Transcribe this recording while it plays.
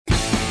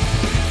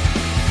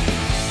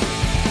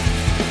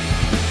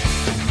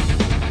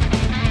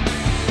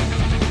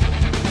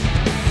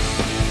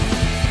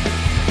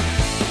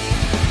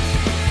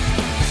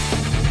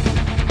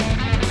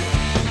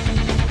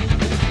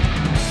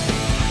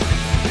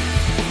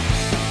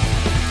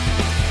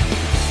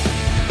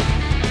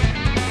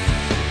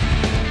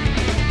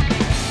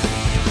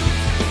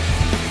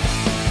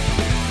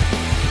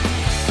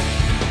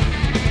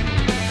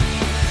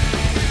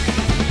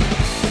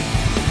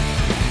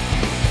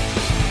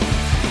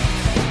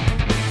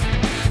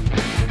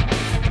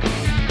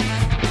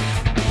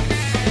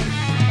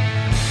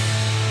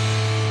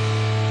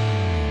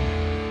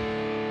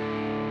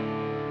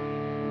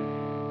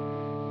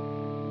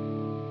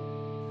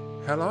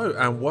Hello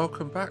and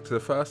welcome back to the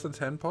First and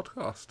 10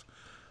 podcast.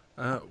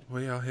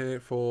 We are here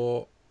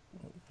for,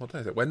 what day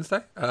is it,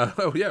 Wednesday?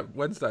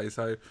 Wednesday.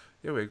 So,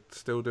 we're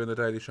still doing the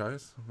daily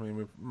shows. I mean,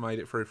 we've made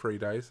it through 3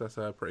 days. That's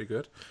pretty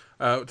good.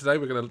 Today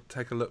we're going to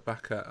take a look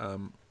back at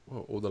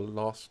all the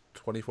last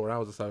 24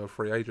 hours or so of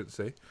free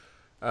agency.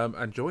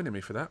 And joining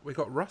me for that, we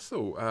got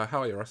Russell.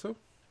 How are you, Russell?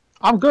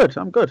 I'm good.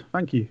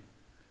 Thank you.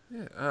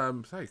 Yeah.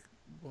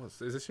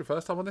 Is this your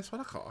first time on this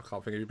one? I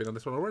can't think you've been on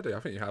this one already.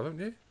 I think you have, haven't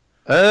you?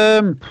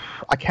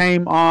 I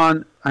came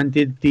on and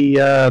did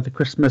the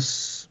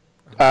Christmas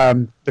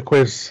the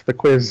quiz.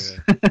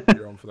 Yeah,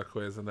 you're on for the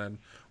quiz, and then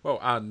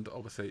and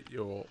obviously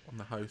you're on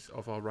the host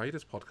of our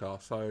Raiders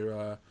podcast.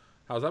 So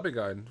how's that been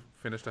going?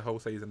 Finished the whole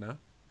season now?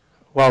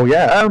 Well,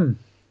 yeah.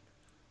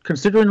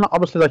 Considering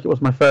obviously it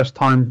was my first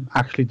time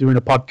actually doing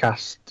a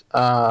podcast,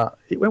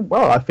 it went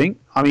well. I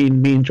think. I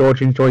mean, me and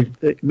George enjoyed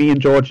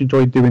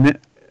doing it.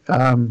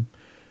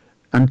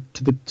 And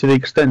to the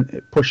extent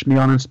it pushed me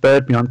on and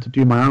spurred me on to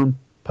do my own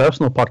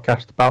personal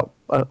podcast about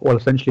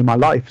essentially my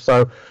life.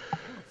 So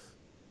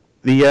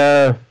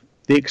the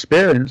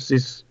experience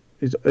is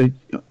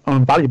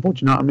invaluable.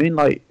 Do you know what I mean?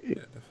 Yeah,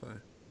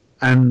 definitely.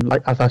 And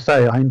as I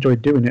say, I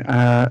enjoyed doing it,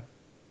 and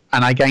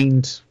I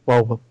gained.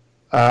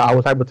 I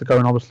was able to go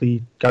and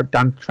obviously go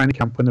down to training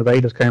camp when the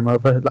Raiders came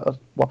over.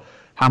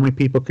 How many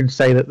people can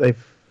say that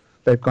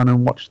they've gone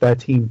and watched their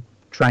team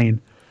train?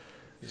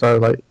 Yeah.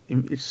 So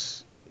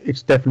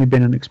it's definitely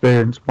been an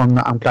experience, one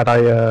that I'm glad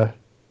I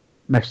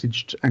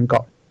messaged and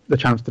got the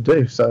chance to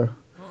do. So.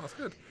 Oh, that's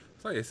good.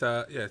 So it's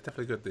it's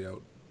definitely good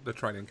the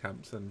training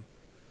camps, and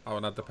I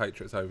haven't had the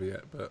Patriots over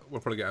yet, but we'll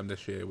probably get them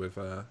this year with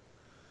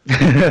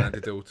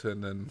Andy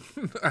Dalton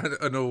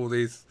and all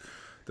the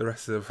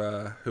rest of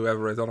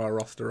whoever is on our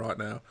roster right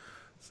now.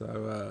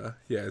 So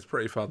it's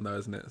pretty fun though,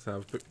 isn't it? So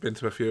I've been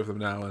to a few of them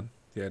now, and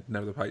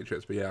never the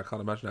Patriots, but I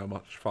can't imagine how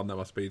much fun that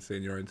must be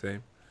seeing your own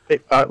team.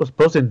 It was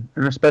buzzing,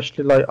 and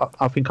especially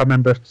I think I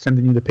remember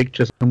sending you the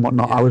pictures and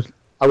whatnot. Yeah.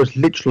 I was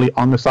literally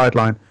on the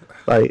sideline,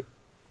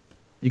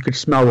 you could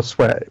smell the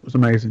sweat. It was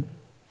amazing.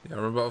 Yeah, I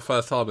remember the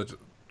first time,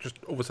 just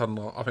all of a sudden,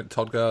 I think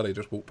Todd Gurley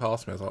just walked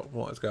past me. I was like,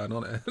 "What is going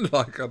on here?" I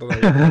don't know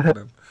what's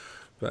happening.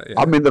 But yeah,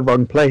 I'm in the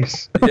wrong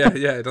place. yeah,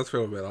 it does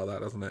feel a bit like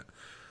that, doesn't it?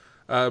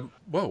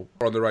 We're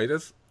on the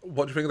Raiders.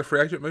 What do you think of the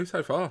free agent move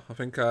so far? I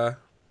think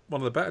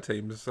one of the better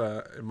teams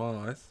in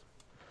my eyes.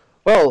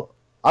 Well,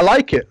 I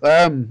like it.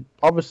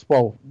 Obviously,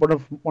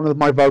 one of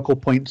my vocal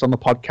points on the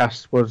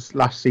podcast was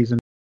last season.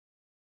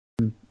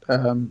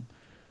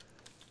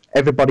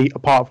 Everybody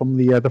apart from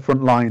the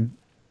front line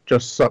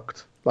just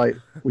sucked.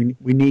 We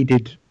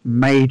needed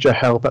major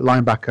help at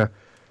linebacker,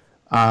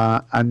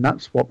 and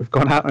that's what we've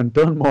gone out and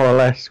done more or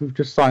less. We've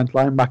just signed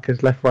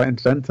linebackers left, right, and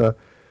centre.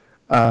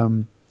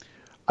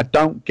 I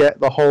don't get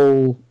the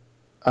whole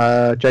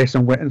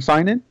Jason Witten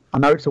signing. I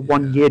know it's a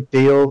 1-year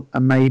deal,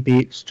 and maybe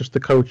it's just to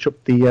coach up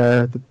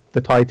the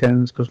tight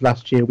ends, because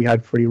last year we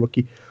had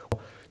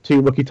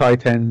two rookie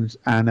tight ends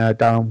and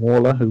Darren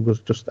Waller, who was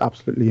just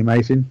absolutely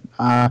amazing.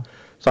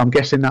 So I'm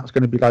guessing that's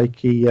going to be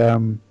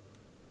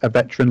a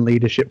veteran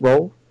leadership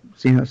role,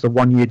 seeing it's a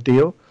 1-year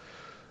deal.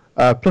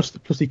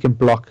 Plus he can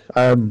block.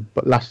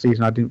 But last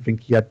season I didn't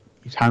think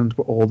his hands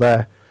were all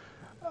there.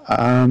 He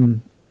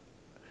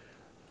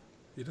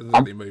doesn't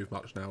really move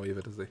much now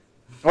either, does he?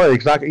 Oh,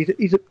 exactly.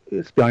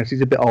 Let's be honest,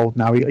 he's a bit old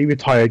now. He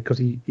retired because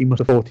he must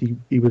have thought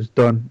he was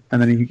done,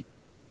 and then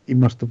he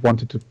must have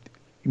wanted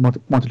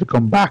to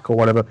come back or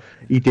whatever.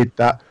 He did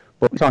that,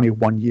 but it's only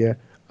 1 year.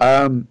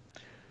 I'm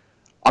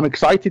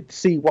excited to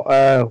see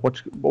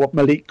what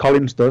Malik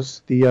Collins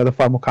does, the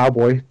former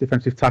Cowboy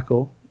defensive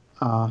tackle.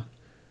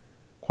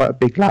 Quite a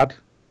big lad.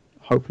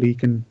 Hopefully he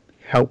can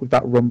help with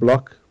that run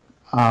block.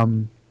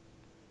 But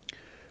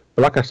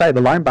like I say,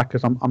 the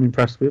linebackers I'm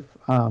impressed with.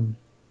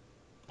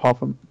 Apart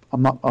from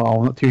I'm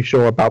not too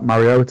sure about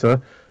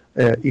Mariota.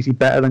 Is he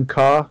better than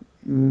Carr?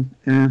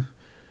 Yeah.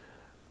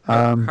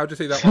 How do you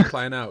see that one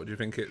playing out? Do you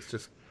think it's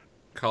just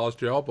Carr's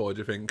job, or do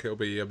you think it'll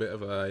be a bit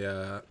of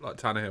a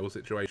Tannehill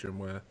situation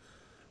where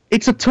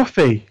it's a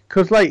toughie?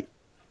 Because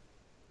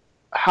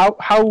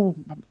how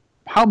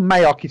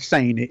Mayock is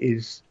saying it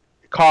is,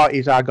 Carr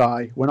is our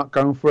guy. We're not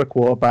going for a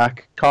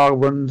quarterback. Carr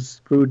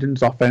runs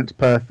Gruden's offense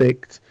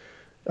perfect.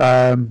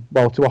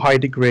 To a high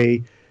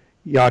degree,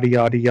 yada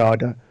yada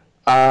yada.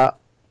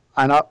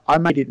 And I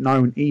made it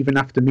known even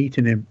after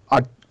meeting him.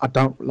 I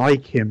don't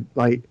like him.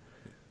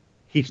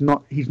 He's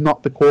not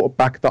the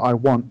quarterback that I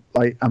want.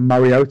 And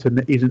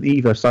Mariota isn't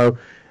either. So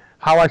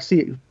how I see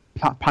it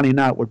panning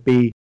out would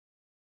be,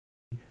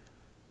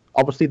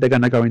 obviously they're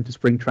going to go into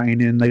spring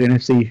training. They're going to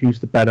see who's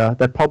the better.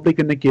 They're probably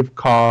going to give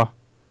Carr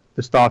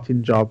the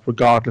starting job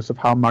regardless of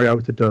how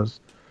Mariota does.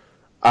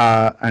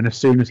 And as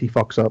soon as he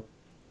fucks up,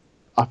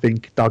 I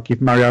think they'll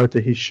give Mariota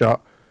his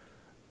shot.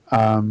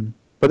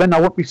 But then I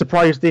won't be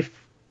surprised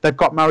if they've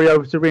got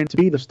Mariota in to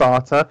be the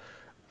starter,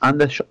 and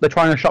they're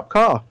trying to shop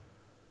Carr.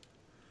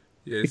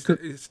 Yeah,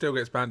 it still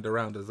gets banned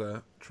around as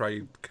a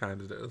trade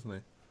candidate, doesn't he?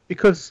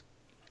 Because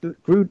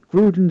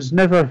Gruden's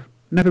never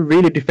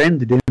really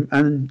defended him,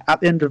 and at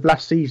the end of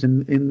last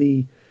season, in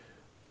the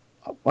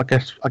I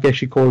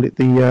guess you call it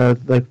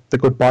the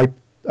goodbye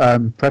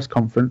press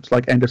conference,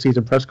 like end of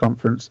season press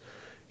conference.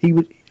 He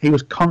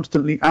was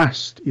constantly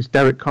asked, "Is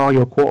Derek Carr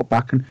your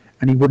quarterback?"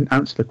 and he wouldn't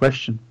answer the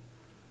question.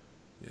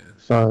 Yeah,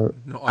 So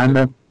not and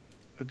ideal.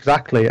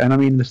 exactly, and I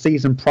mean the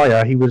season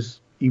prior, he was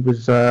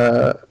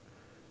there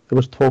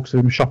was talks of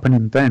him shopping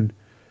him then,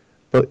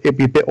 but it'd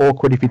be a bit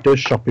awkward if he does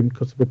shop him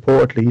because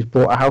reportedly he's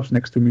bought a house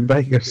next to him in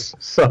Vegas.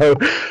 So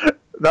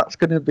that's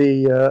going to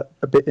be a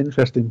bit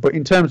interesting. But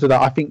in terms of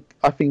that, I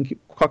think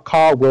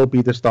Carr will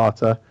be the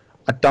starter.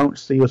 I don't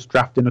see us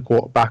drafting a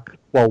quarterback.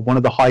 Well, one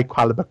of the high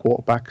caliber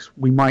quarterbacks.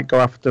 We might go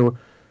after,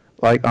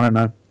 like, I don't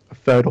know, a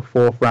third or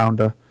fourth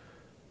rounder.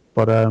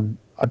 But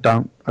I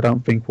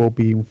don't think we'll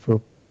be in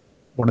for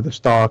one of the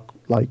star,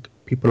 like,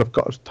 people have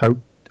got us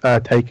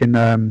taking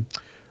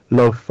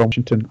Love from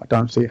Washington. I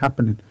don't see it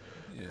happening.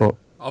 Yeah, But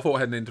I thought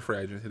heading into free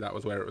agency that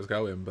was where it was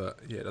going, but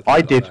yeah, it doesn't I look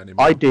like did, that I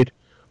anymore. did.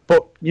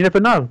 But you never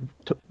know.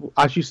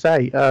 As you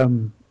say,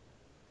 the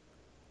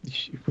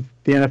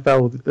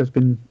NFL has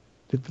been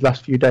the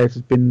last few days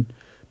has been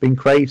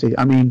crazy.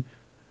 I mean,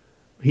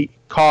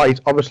 Carr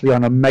is obviously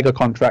on a mega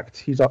contract.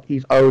 He's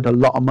owed a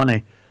lot of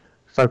money.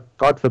 So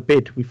God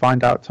forbid we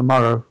find out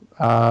tomorrow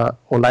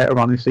or later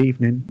on this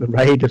evening the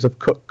Raiders have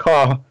cut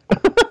Carr,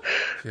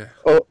 Yeah,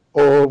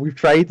 or we've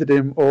traded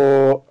him,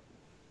 or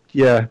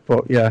yeah.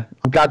 But yeah,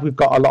 I'm glad we've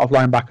got a lot of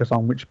linebackers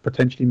on, which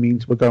potentially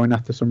means we're going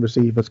after some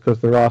receivers because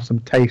there are some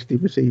tasty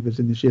receivers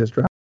in this year's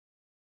draft.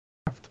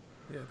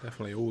 yeah,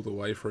 definitely all the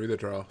way through the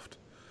draft.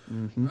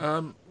 Hmm.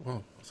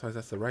 Well, I suppose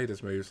that's the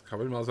Raiders moves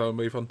covered. Might as well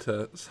move on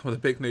to some of the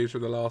big news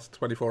from the last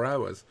 24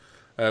 hours.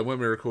 When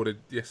we recorded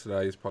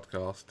yesterday's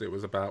podcast, it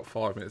was about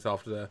 5 minutes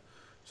after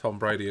Tom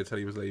Brady had said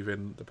he was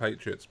leaving the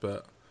Patriots,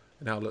 but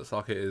it now looks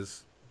like it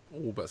is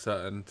all but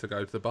certain to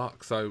go to the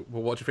Bucs. So,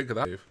 well, what do you think of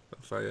that move?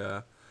 That's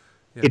an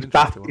It's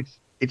interesting one.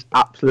 it's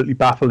absolutely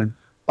baffling.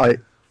 Like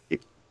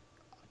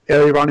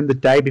earlier on in the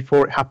day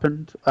before it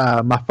happened,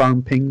 my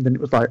phone pinged and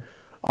it was like,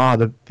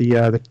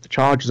 the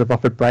Chargers have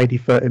offered Brady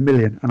 30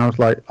 million, and I was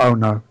like, oh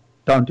no,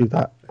 don't do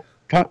that,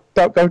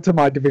 don't go to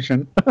my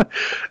division.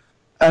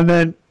 and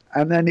then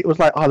it was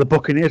like, the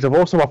Buccaneers have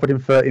also offered him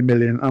 30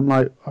 million. I'm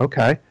like,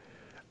 okay,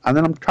 and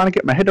then I'm trying to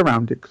get my head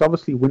around it because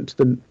obviously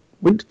Winston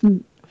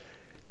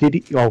did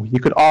he? Oh, you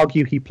could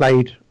argue he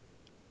played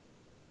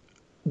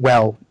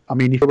well. I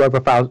mean, he threw over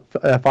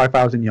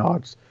 5,000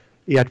 yards.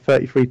 He had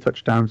 33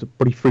 touchdowns,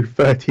 but he threw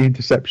 30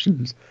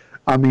 interceptions.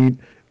 I mean,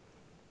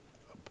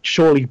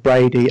 surely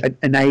Brady,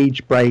 an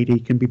age Brady,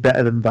 can be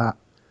better than that.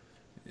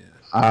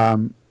 Yeah,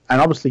 And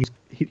obviously,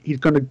 he's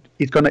gonna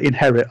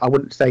inherit. I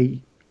wouldn't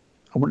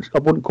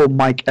call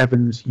Mike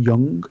Evans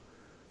young,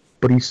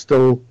 but he's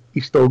still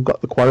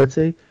got the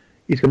quality.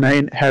 He's going to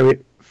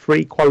inherit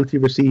three quality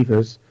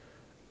receivers,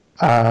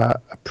 a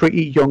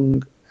pretty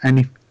young,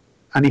 and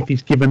if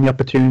he's given the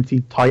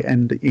opportunity, tight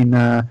end in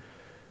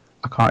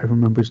I can't even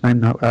remember his name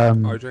now.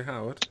 OJ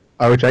Howard.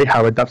 OJ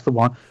Howard, that's the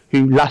one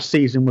who last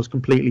season was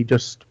completely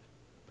just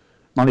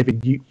not even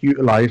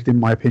utilized, in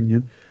my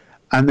opinion.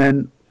 And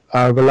then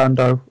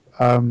Rolando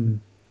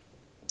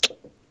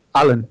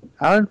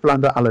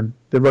Rolando Allen,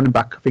 the running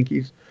back. I think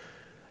he's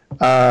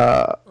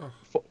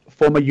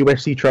former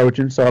USC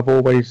Trojan. So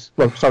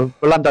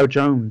Rolando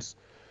Jones.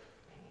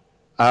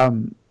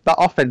 That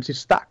offense is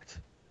stacked.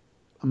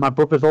 And my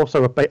brother's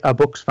also a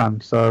Bucks fan,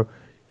 so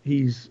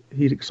he's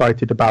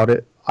excited about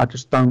it. I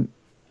just don't.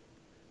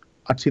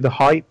 I see the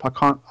hype.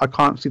 I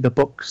can't see the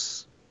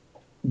Bucks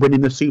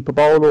winning the Super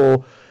Bowl,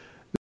 or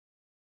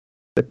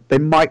they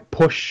might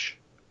push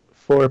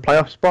for a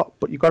playoff spot.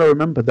 But you've got to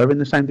remember they're in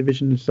the same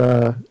division as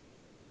the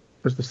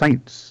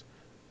Saints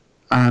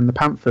and the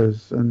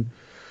Panthers, and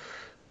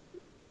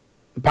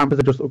the Panthers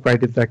have just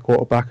upgraded their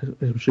quarterback, as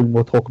I'm sure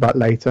we'll talk about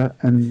later,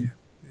 and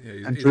Yeah,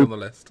 and he's on Drew the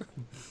list.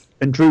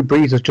 and Drew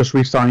Brees has just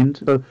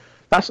re-signed. So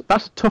that's a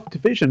tough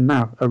division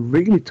now, a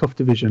really tough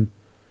division.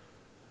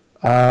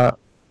 Uh,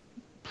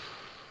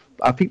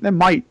 I think they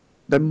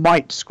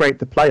might scrape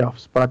the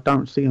playoffs, but I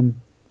don't see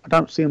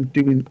them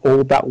doing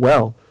all that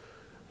well.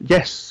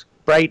 Yes,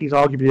 Brady's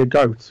arguably a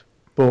goat,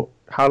 but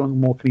how long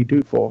more can he do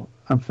it for?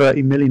 And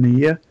 30 million a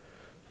year,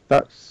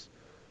 that's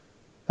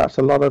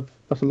a lot of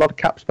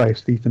cap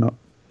space eaten up.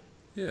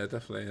 Yeah,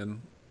 definitely.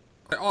 And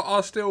I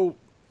still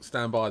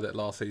stand by that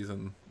last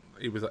season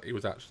he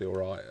was actually all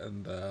right,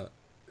 and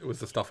it was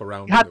the stuff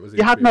around He him had that was he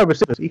the had issue. no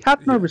receivers. He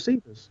had no Yeah,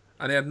 receivers.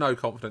 and he had no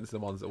confidence in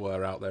the ones that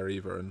were out there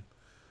either. And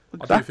I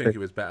do think Exactly. he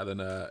was better than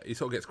he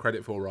sort of gets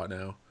credit for right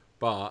now.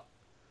 But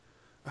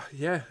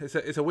yeah,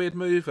 it's a weird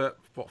move at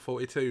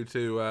 42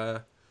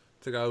 to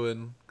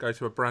go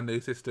to a brand new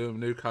system,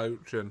 new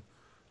coach, and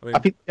I I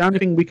mean, think the only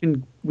thing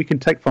we can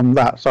take from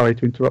that, sorry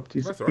to interrupt,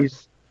 is that's all right.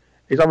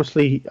 is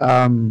obviously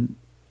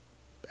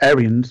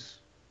Arians.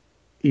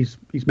 He's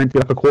meant to be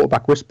like a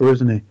quarterback whisperer,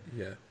 isn't he?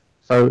 Yeah,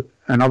 So,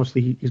 and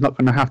obviously he's not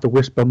going to have to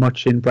whisper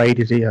much in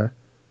Brady's ear.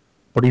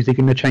 But is he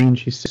going to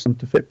change his system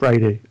to fit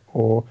Brady,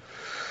 or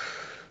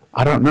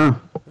I don't know.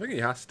 I think he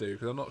has to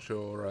because I'm not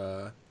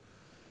sure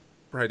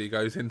Brady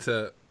goes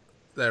into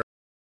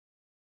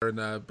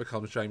and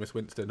becomes Jameis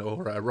Winston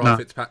or Ryan No.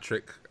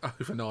 Fitzpatrick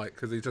overnight,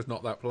 because he's just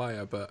not that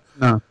player. But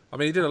No. I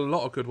mean, he did a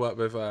lot of good work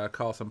with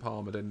Carson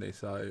Palmer, didn't he?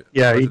 So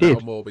Yeah, I he imagine did.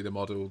 that'll more be the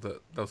model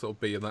that they'll sort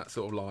of be in that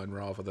sort of line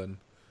rather than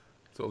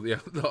sort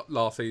of the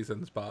last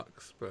season's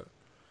Bucks. But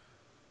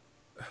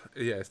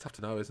yeah, it's tough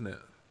to know, isn't it?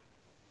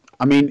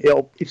 I mean,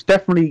 it's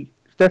definitely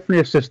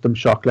a system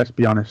shock. Let's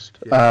be honest.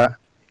 Yeah.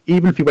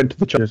 Even if he went to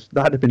the Chargers,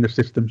 that had been a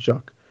system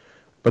shock.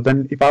 But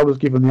then, if I was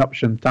given the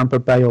option, Tampa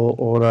Bay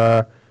or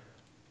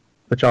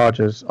the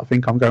Chargers, I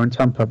think I'm going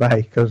Tampa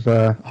Bay because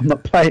I'm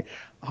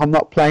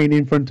not playing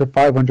in front of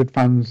 500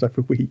 fans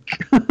every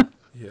week.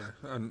 Yeah,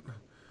 and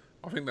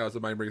I think that was the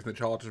main reason the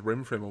Chargers were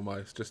in for him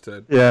almost, just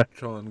to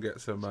try and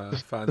get some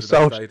fans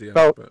in the stadium.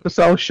 To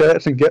sell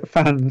shirts and get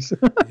fans.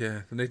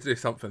 Yeah, they need to do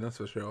something, that's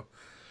for sure.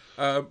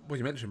 Well,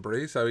 you mentioned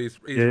Breeze, so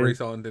he's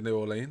re-signed in New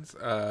Orleans.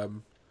 I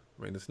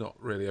mean, it's not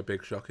really a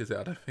big shock, is it?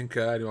 I don't think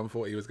anyone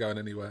thought he was going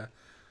anywhere.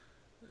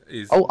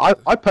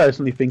 I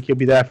personally think he'll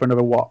be there for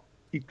another what?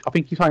 I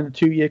think he signed a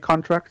 2-year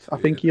contract. I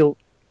think he'll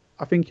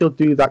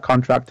do that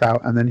contract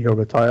out and then he'll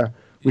retire,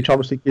 which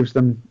obviously gives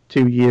them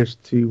 2 years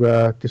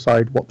to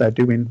decide what they're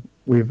doing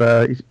with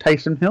is it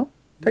Taysom Hill?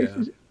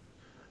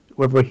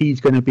 Whether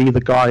he's going to be the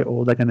guy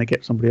or they're going to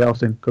get somebody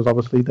else in, because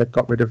obviously they've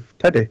got rid of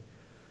Teddy.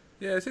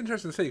 Yeah, it's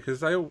interesting to see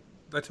because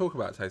they talk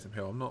about Taysom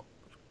Hill. I'm not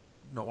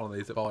one of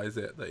these that buys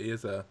it that he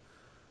is a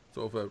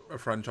sort of a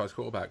franchise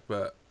quarterback,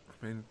 but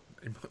I mean,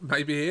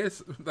 maybe he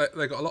is.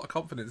 They got a lot of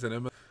confidence in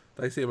him.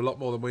 They see him a lot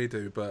more than we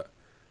do, but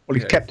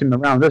he's kept him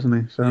around, hasn't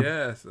he? So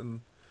yes,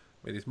 and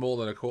I mean he's more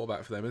than a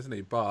quarterback for them, isn't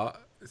he?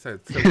 But still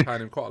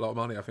paying him quite a lot of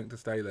money, I think, to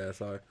stay there.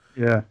 So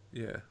yeah,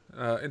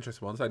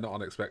 interesting one. So not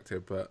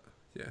unexpected, but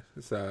yeah,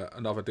 it's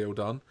another deal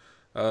done.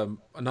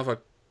 Another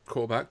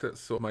quarterback that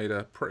sort of made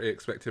a pretty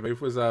expected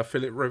move was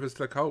Philip Rivers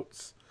to the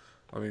Colts.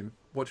 I mean,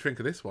 what do you think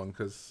of this one?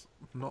 Because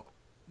not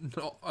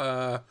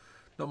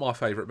my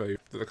favourite move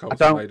that the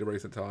Colts have made in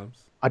recent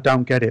times. I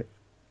don't get it.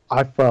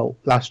 I felt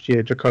last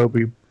year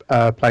Jacoby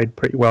played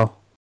pretty well.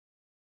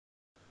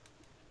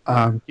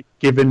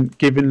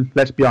 Given,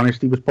 let's be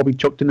honest, he was probably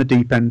chucked in the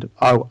deep end.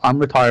 Oh, I'm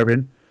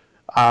retiring.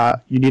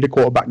 You need a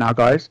quarterback now,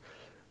 guys.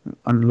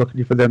 And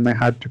luckily for them, they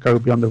had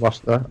Jacoby on the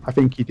roster. I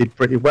think he did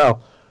pretty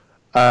well.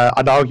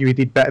 I'd argue he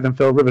did better than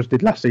Phil Rivers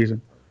did last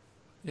season.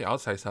 Yeah, I'd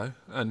say so.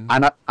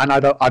 And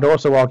I'd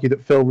also argue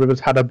that Phil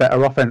Rivers had a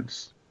better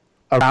offense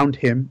around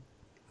him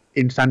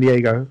in San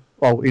Diego,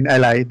 or in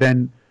LA,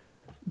 than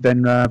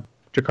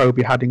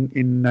Jacoby had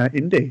in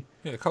Indy.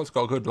 Yeah, the Colts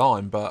got a good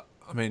line, but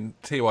I mean,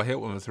 T.Y.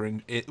 Hilton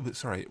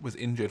was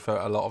injured for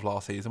a lot of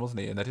last season,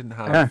 wasn't he? And they didn't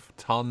have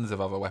tons of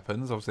other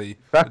weapons. Obviously,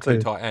 the 2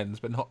 tight ends,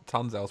 but not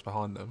tons else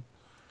behind them.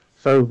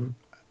 So,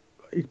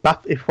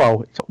 what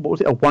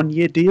was it, a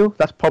 1-year deal?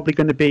 That's probably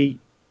going to be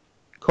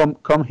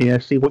come here,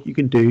 see what you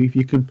can do. If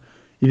you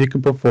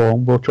can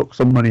perform, we'll chuck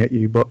some money at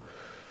you.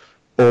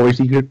 Or is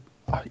he going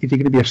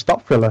to be a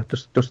stop filler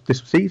just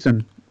this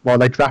season while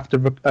they draft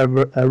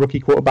a rookie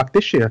quarterback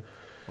this year?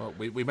 Well,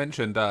 we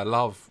mentioned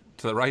Love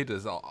to the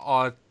Raiders.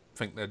 I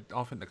think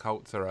the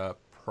Colts are a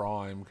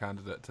prime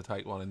candidate to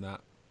take one in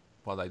that.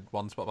 Well, they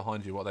one spot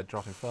behind you. What, they're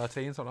dropping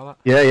 13, something like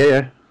that.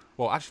 Yeah.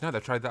 Well, actually, no,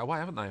 they've traded that away,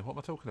 haven't they? What am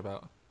I talking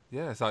about?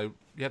 Yeah, so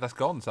that's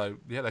gone. So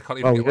yeah, they can't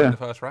even get one in the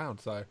first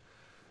round. So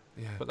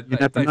yeah, but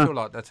they feel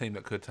like they're a team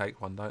that could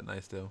take one, don't they?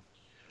 Still,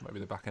 maybe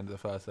the back end of the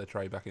first, they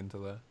trade back into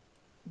there.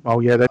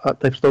 Well, yeah,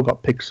 they've still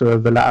got picks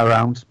of the latter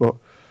rounds, but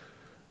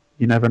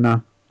you never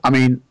know. I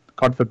mean,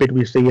 God forbid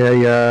we see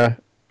a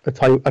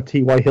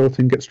T.Y.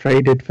 Hilton gets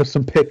traded for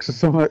some picks or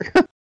something.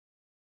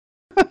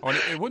 I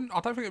mean, it wouldn't. I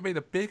don't think it'd be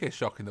the biggest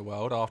shock in the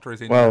world after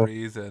his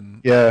injuries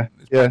and he's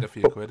paid a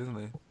few quid, isn't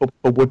he?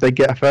 But would they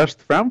get a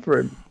first round for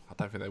him? I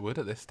don't think they would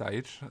at this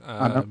stage.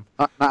 Not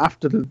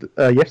after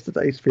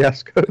yesterday's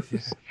fiasco.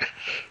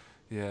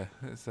 Yeah,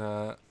 it's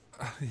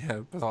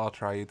bizarre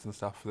trades and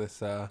stuff for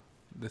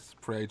this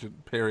free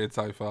agent period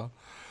so far.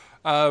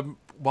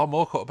 One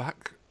more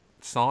quarterback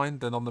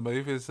signed and on the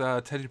move is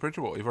Teddy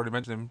Bridgewater. You've already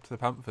mentioned him to the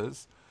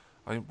Panthers.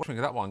 I mean, what do you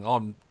think of that one?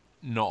 I'm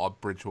not a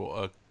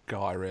Bridgewater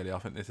guy, really. I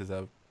think this is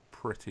a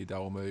pretty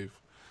dull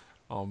move.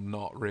 I'm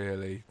not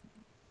really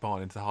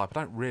buying into the hype.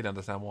 I don't really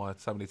understand why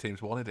so many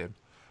teams wanted him.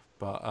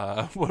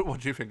 But what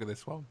do you think of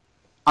this one?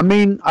 I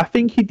mean, I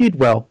think he did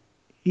well.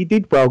 He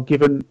did well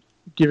given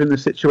the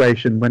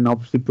situation when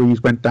obviously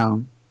Breeze went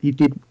down. He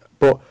did,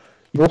 but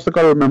you've also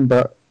got to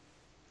remember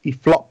he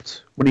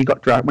flopped when he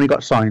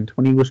got signed.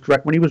 When he was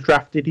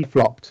drafted, he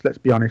flopped. Let's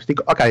be honest. He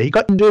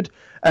got injured,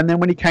 and then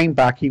when he came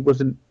back, he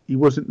wasn't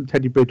the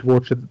Teddy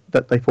Bridgewater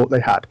that they thought they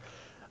had.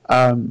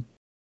 I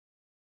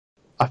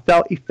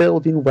felt he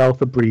filled in well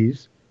for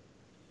Breeze,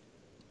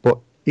 but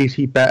is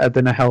he better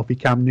than a healthy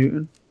Cam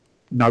Newton?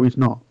 No, he's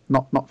not.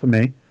 Not for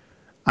me.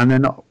 And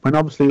then when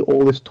obviously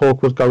all this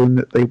talk was going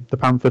that the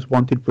Panthers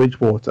wanted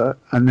Bridgewater,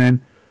 and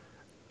then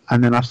I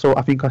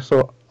think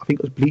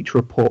it was Bleacher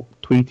Report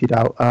tweeted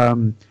out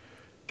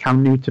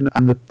Cam Newton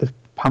and the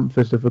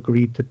Panthers have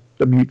agreed to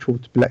the mutual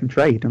to let him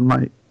trade. I'm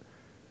like,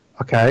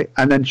 okay.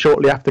 And then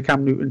shortly after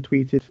Cam Newton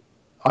tweeted,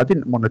 I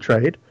didn't want to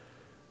trade.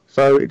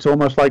 So it's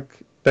almost like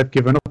they've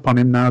given up on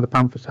him now. The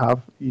Panthers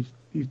have.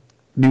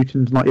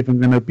 Newton's not even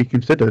going to be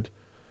considered.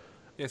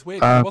 Yeah, it's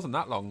weird. It wasn't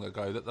that long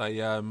ago that they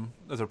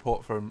there's a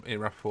report from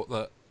Ian Rappaport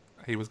that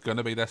he was going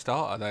to be their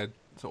starter. They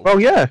sort of,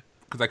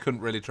 because they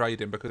couldn't really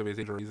trade him because of his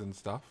injuries and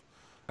stuff.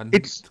 And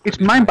it's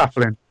mind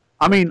baffling.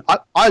 I mean,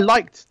 I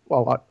liked.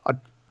 Well, it's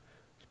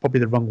probably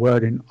the wrong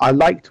wording. I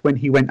liked when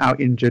he went out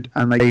injured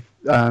and they gave.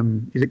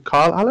 Is it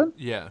Kyle Allen?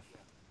 Yeah.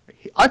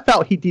 I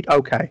felt he did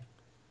okay.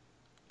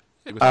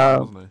 He was fine,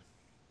 wasn't he?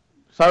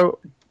 So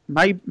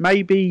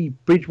maybe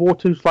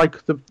Bridgewater's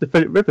like the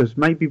Philip Rivers.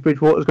 Maybe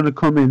Bridgewater's going to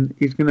come in.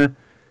 He's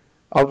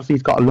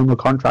got a longer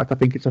contract. I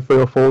think it's a 3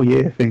 or 4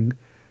 year thing.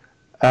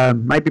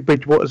 Maybe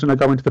Bridgewater's going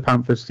to go into the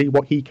Panthers, see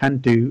what he can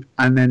do,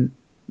 and then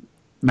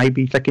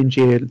maybe second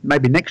year,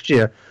 maybe next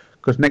year,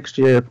 because next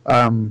year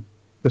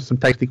there's some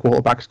tasty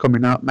quarterbacks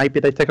coming out. Maybe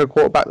they take a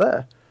quarterback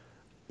there.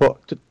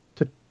 But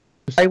to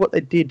say what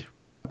they did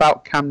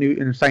about Cam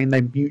Newton and saying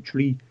they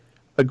mutually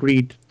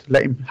agreed to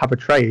let him have a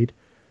trade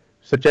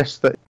suggests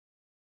that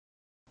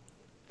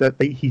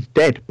he's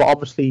dead. But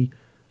obviously,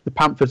 the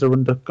Panthers are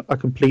under a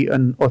complete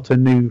and utter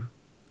new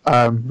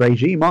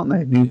regime, aren't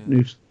they?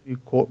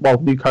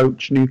 New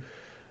coach, new.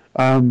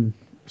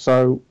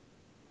 So,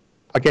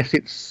 I guess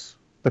it's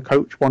the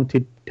coach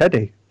wanted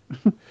Teddy.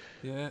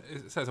 Yeah,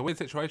 it's a weird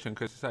situation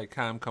because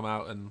Cam come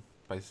out and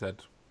basically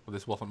said, "Well,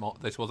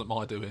 this wasn't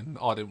my doing.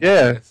 I didn't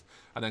want this."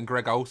 And then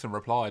Greg Olsen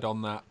replied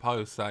on that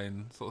post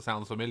saying, "Sort of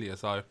sounds familiar."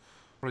 So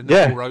probably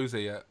not all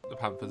rosy at the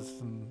Panthers,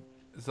 and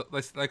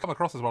they come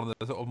across as one of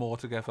the sort of more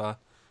together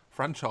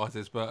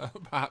franchises, but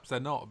perhaps they're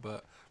not.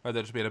 But maybe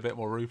they're just being a bit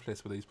more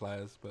ruthless with these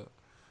players. But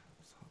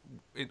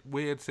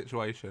weird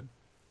situation.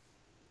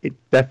 It's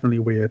definitely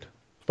weird.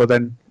 But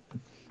then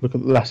look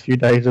at the last few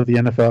days of the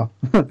NFL.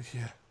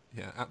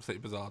 Yeah,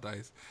 absolutely bizarre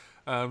days.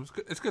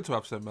 It's good to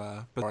have some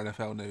bizarre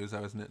NFL news,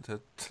 though, isn't it? To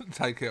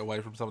take it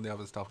away from some of the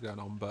other stuff going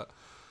on. But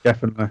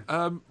definitely.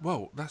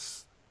 Well,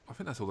 I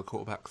think that's all the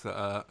quarterbacks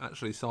that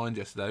actually signed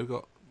yesterday.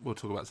 We'll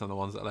talk about some of the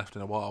ones that are left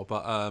in a while.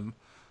 But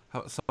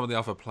some of the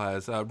other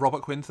players,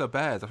 Robert Quinn to the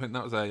Bears. I think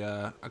that was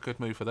a good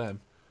move for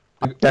them.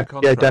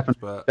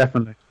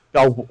 Definitely.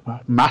 Oh,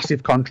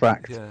 massive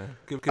contract. Yeah,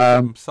 give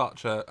them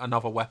such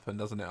another weapon,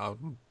 doesn't it?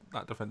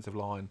 That defensive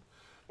line.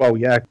 Well,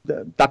 yeah,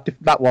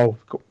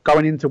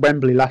 going into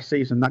Wembley last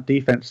season, that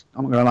defense,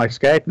 I'm not going to lie,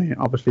 scared me.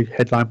 Obviously,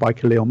 headlined by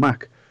Khalil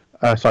Mack.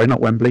 Sorry, not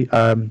Wembley,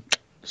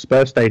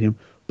 Spurs Stadium.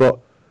 But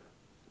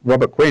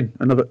Robert Quinn,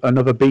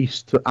 another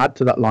beast to add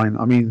to that line.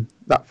 I mean,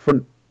 that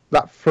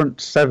front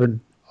seven,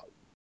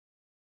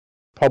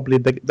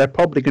 they're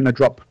probably going to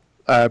drop.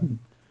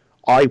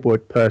 I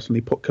would personally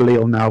put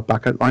Khalil now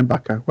back at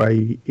linebacker where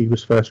he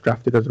was first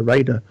drafted as a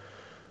Raider,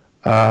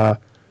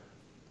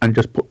 and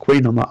just put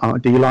Quinn on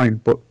that D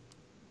line. But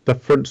the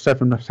front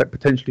seven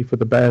potentially for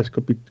the Bears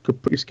could be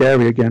pretty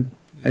scary again.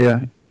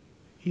 Yeah,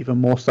 even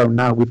more so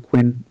now with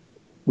Quinn,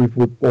 with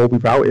or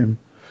without him.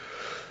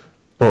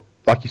 But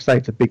like you say,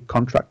 it's a big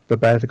contract the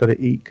Bears are going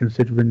to eat,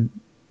 considering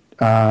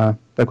they're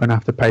going to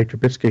have to pay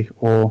Trubisky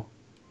or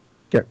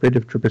get rid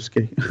of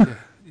Trubisky.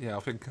 Yeah, I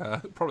think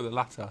probably the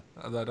latter.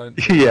 They don't.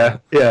 Yeah.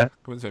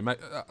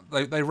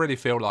 They really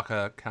feel like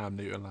a Cam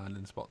Newton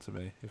landing spot to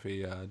me if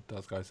he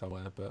does go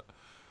somewhere. But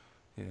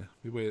yeah,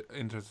 we're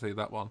interested to see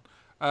that one.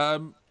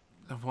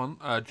 Another one,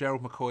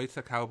 Gerald McCoy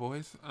to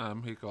Cowboys.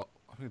 He got,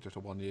 I think, just a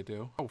 1 year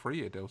deal. 3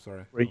 year deal.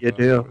 Sorry. 3 year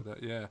deal.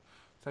 Yeah.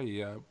 Tell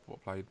you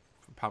what played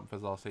for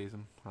Panthers last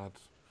season.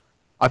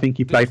 I think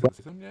he played well.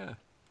 Season, yeah.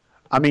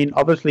 I mean,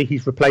 obviously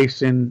he's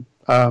replacing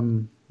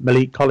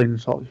Malik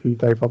Collins, who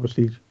they've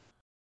obviously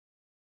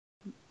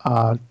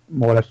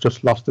more or less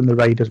just lost, and the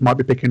Raiders might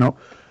be picking up.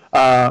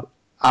 Out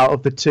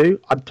of the two,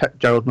 I'd take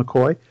Gerald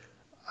McCoy,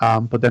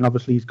 but then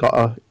obviously he's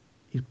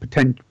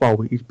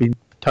been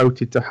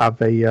touted to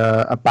have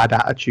a bad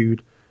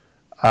attitude,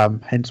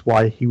 hence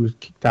why he was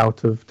kicked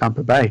out of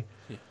Tampa Bay.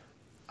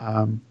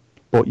 Yeah.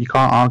 But you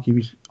can't argue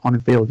he's on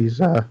the field.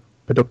 He's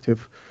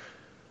productive.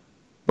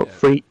 But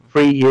 3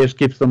 years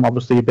gives them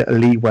obviously a bit of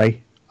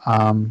leeway.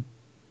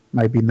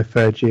 Maybe in the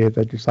third year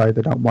they decide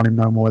they don't want him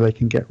no more. They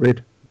can get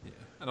rid. Yeah,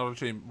 and I'd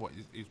assume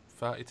he's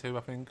 32,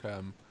 I think.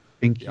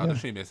 Yeah. I'd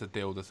assume it's a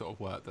deal that sort of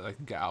work that they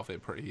can get out of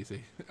it pretty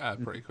easy,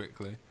 pretty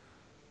quickly.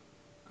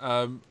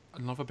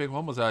 Another big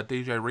one was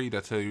DJ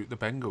Reader to the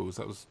Bengals.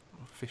 That was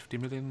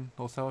 $50 million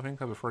or so, I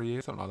think, over 3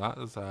 years, something like that.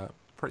 It was a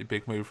pretty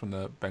big move from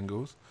the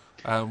Bengals.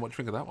 What do you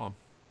think of that one?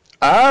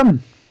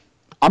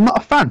 I'm not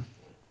a fan.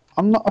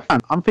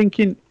 I'm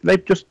thinking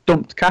they've just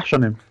dumped cash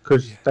on him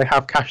because they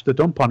have cash to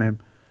dump on him.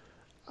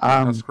 It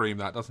does scream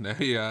that, doesn't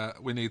it?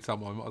 We need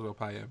someone, might as well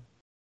pay him.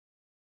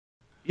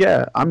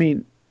 Yeah, I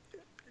mean,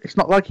 it's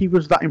not like he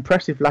was that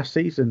impressive last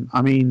season.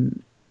 I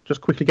mean,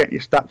 just quickly get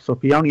your stats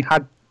up. He only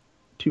had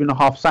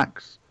 2.5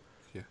 sacks.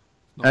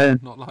 Yeah,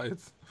 not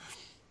loads.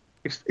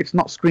 It's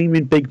not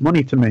screaming big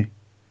money to me.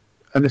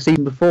 And the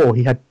season before,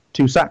 he had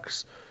 2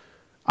 sacks.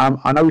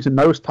 I know he's a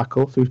nose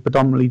tackle, so he's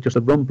predominantly just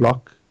a run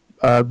block,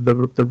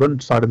 the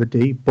run side of the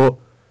D. But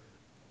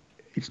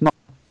it's not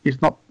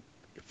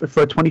for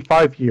a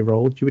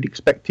 25-year-old. You would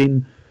expect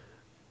him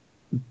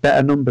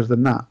better numbers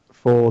than that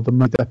for the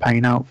money they're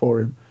paying out for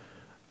him.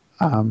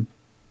 And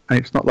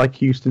it's not like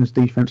Houston's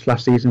defense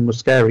last season was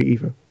scary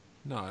either.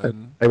 No,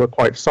 they were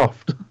quite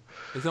soft.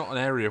 It's not an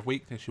area of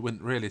weakness you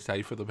wouldn't really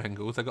say for the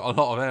Bengals. They've got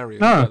a lot of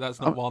areas, no, but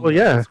that's not one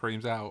that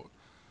screams out.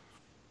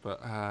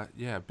 But a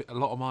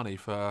lot of money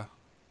for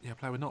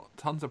play with not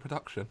tons of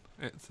production.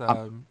 It's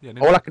all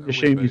I can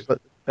assume is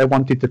that they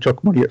wanted to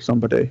chuck money at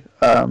somebody.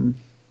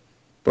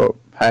 But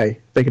hey,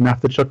 they're gonna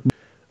have to chuck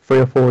 3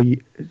 or 4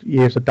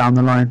 years down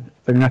the line.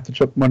 They're gonna have to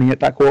chuck money at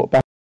that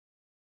quarterback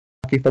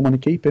if they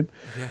want to keep him.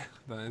 Yeah,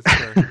 that is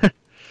true.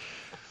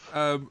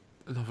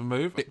 Another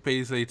move, Vic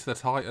Beasley to the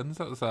Titans.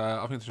 That was,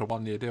 I think, it's a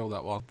 1-year deal,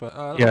 that one. But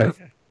a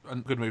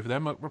good move for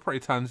them. We're pretty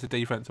talented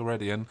defense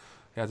already, and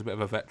he has a bit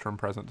of a veteran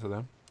present to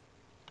them.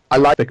 I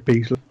like Vic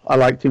Beasley. I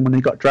liked him when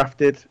he got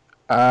drafted.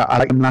 I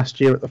liked him last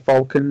year at the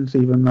Falcons,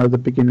 even though the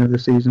beginning of the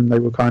season they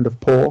were kind of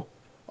poor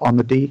on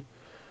the D.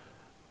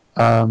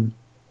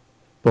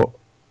 But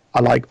I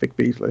like Vic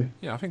Beasley.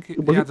 Yeah, I think he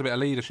adds a bit of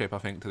leadership, I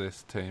think, to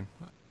this team.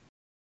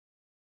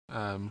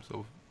 Sort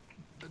of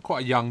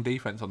quite a young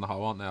defense on the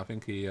whole, aren't they? I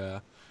think he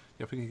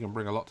can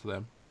bring a lot to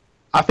them.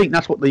 I think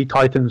that's what the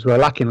Titans were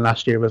lacking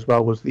last year as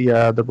well, was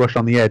the rush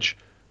on the edge,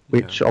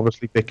 which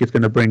obviously Vic is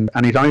going to bring,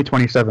 and he's only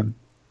 27.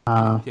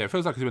 It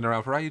feels like he's been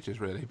around for ages,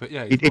 really. But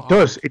yeah, it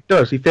does.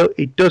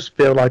 He does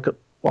feel like,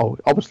 well,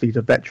 obviously he's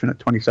a veteran at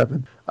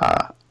 27.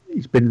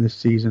 He's been in this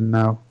season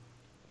now.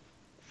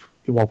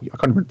 Well, I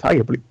can't even tell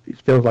you, but it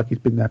feels like he's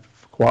been there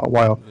for quite a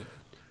while.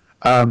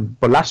 Yeah.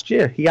 But last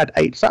year he had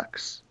 8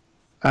 sacks,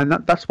 and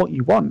that's what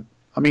you want.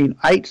 I mean,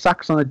 8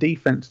 sacks on a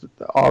defense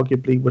that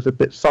arguably was a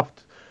bit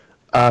soft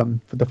for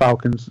the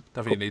Falcons.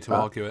 Don't think you need to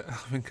argue it. I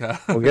think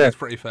it's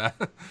pretty fair.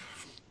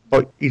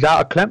 But he's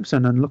out of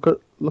Clemson, and look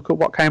at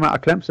what came out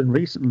of Clemson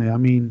recently. I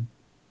mean,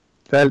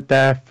 their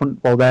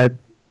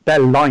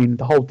line,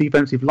 the whole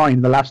defensive line,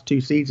 in the last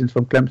 2 seasons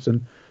from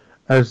Clemson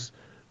has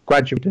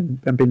graduated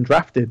and been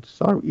drafted.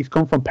 So he's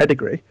come from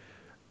pedigree.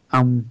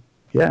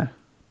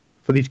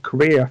 For his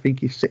career, I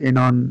think he's sitting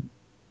on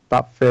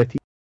about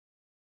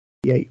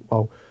 38.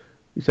 Well,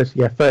 he says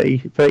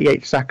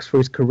 38 sacks for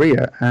his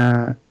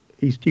career.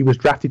 He was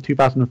drafted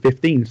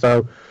 2015,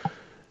 so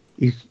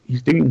he's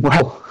doing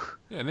well.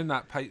 Yeah, and in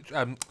that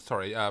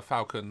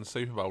Falcons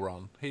Super Bowl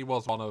run, he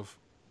was one of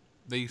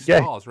the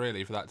stars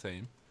really for that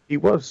team. He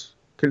was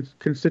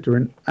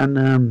considering,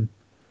 and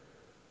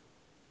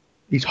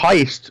his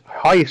highest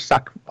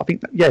sack, I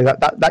think.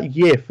 That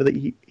year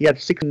he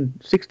had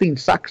 16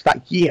 sacks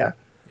that year.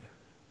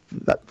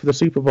 For the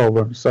Super Bowl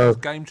run. So it's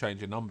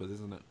game-changing numbers,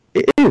 isn't it?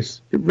 It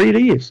is. It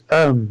really is.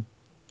 And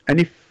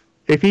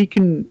if he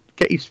can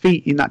get his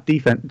feet in that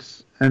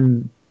defense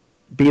and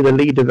be the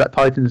leader that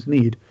Titans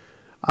need,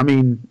 I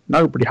mean,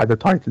 nobody had the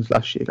Titans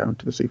last year going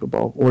to the Super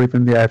Bowl or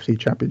even the AFC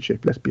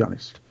Championship. Let's be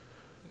honest.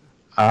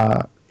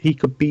 He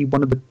could be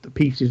one of the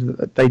pieces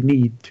that they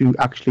need to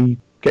actually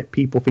get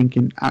people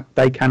thinking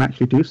they can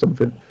actually do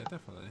something. Yeah,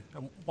 definitely.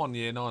 And 1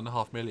 year,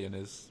 $9.5 million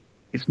is.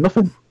 It's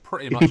nothing.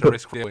 Pretty much a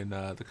risk deal in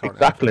the current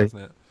NFL, isn't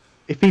it?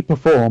 If he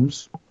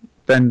performs,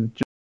 then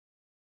you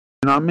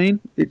know what I mean.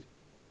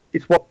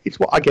 It's what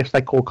I guess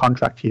they call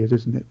contract years,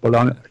 isn't it?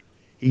 Well,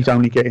 he's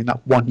only getting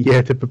that 1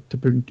 year to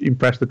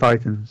impress the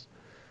Titans.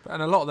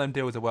 And a lot of them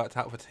deals have worked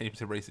out for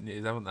teams in recent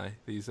years, haven't they?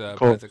 These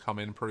players that come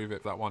in, prove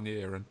it for that 1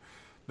 year, and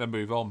then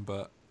move on.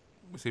 But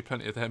we see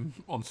plenty of them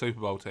on Super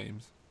Bowl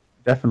teams.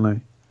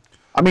 Definitely.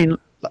 I think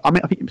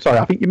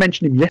you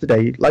mentioned him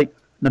yesterday, like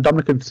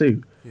Ndamukong Suh.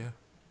 Yeah.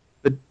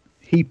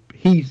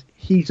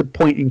 He's a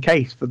point in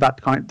case for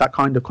that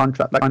kind of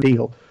contract, that kind of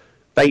deal.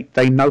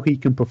 They know he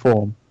can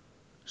perform,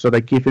 so they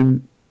give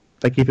him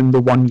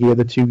the 1 year,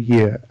 the 2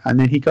 year, and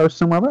then he goes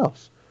somewhere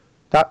else.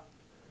 That's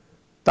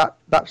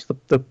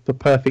the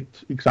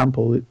perfect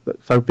example.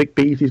 So Vic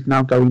Beasley is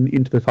now going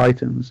into the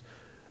Titans.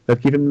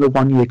 They've given him the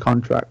 1 year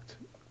contract.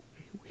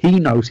 He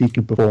knows he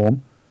can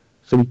perform,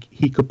 so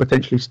he could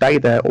potentially stay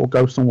there or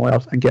go somewhere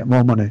else and get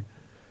more money.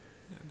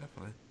 Yeah,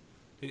 definitely.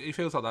 He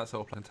feels like that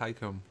sort of plan take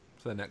him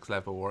to the next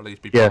level, or at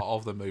least be part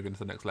of them moving to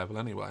the next level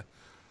anyway.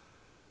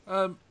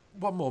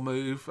 One more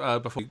move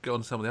before we get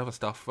on to some of the other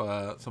stuff,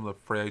 some of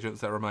the free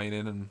agents that remain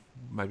in and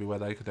maybe where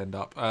they could end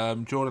up.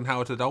 Jordan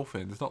Howard to the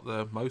Dolphins. It's not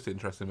the most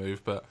interesting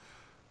move, but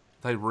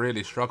they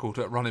really struggled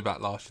at running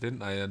back last year,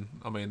 didn't they? And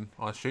I mean,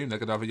 I assume they're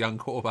going to have a young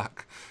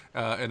quarterback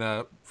in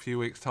a few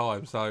weeks'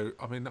 time. So,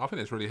 I mean, I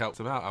think it's really helped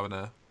them out having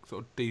a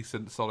sort of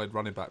decent, solid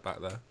running back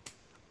there.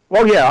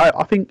 Well, yeah,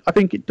 I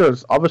think it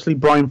does. Obviously,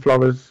 Brian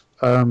Flores,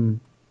 I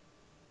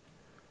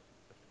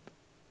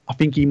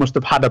think he must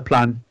have had a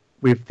plan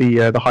with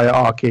the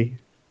hierarchy.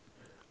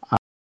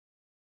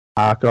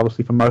 Because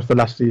obviously for most of the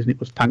last season it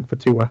was tank for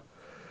Tua,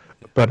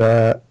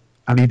 but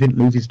and he didn't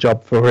lose his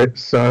job for it.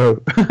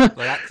 So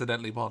they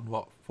accidentally won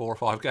 4 or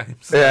 5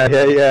 games.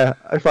 Yeah.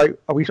 It's like,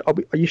 are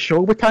you sure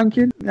we're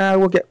tanking? Yeah,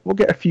 we'll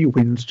get a few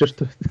wins just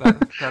to. They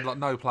had like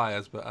no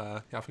players, but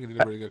I think he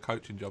did a really good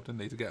coaching job, didn't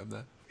he, to get them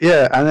there?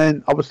 Yeah, and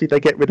then obviously they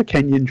get rid of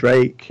Kenyon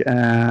Drake,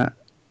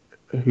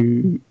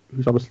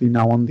 who's obviously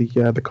now on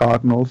the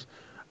Cardinals.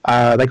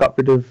 They got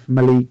rid of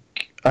Malik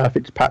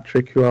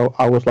Fitzpatrick, who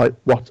I was like,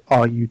 what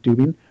are you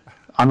doing?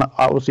 And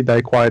obviously they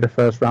acquired a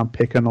first round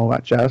pick and all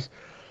that jazz.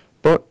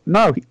 But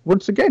no,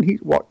 once again,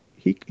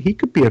 he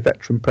could be a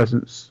veteran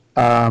presence,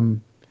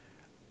 and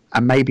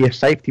maybe a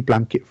safety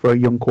blanket for a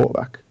young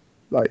quarterback.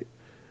 Like,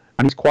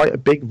 and he's quite a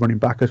big running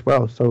back as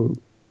well. So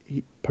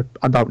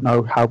I don't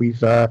know how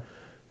his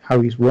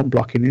run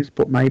blocking is,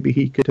 but maybe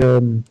he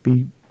could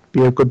be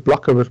a good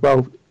blocker as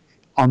well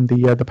on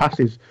the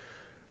passes.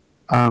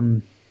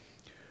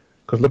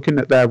 Because looking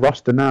at their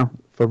roster now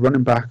for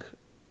running back,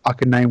 I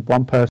can name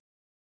one person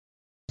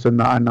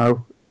that I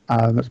know,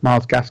 that's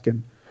Myles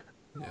Gaskin.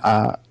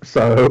 Yeah.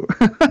 So,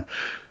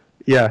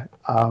 yeah.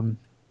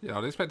 Yeah,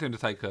 I'd expect him to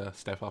take a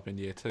step up in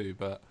year 2,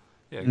 but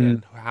yeah,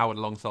 again, Howard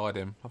alongside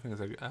him, I think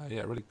it's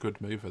a really good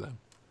move for them.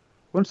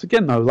 Once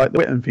again, though, like the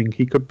Witten thing,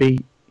 he could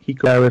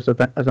go as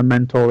a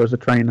mentor, as a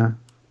trainer,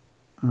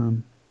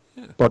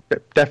 but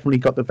definitely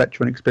got the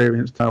veteran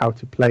experience to know how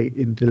to play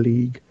in the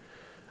league.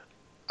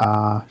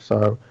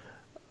 So,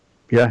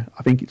 yeah,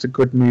 I think it's a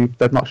good move.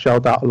 They've not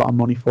shelled out a lot of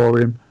money for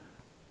him,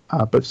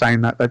 but saying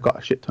that, they've got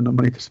a shit ton of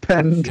money to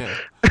spend.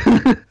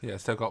 Yeah, yeah,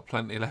 still got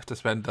plenty left to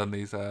spend on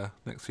these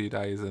next few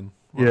days and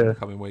the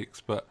coming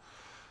weeks. But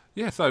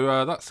yeah,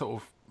 so that's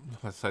sort of,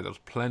 let's say there's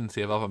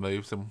plenty of other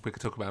moves, and we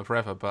could talk about them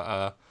forever.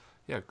 But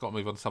yeah, got to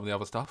move on to some of the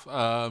other stuff.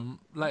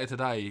 Later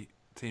today,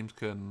 teams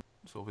can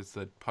sort of, it's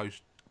the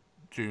post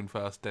June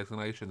 1st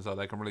designation, so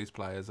they can release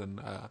players,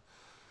 and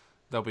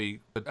there'll be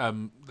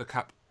the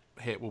cap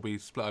hit will be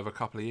split over a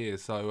couple of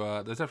years.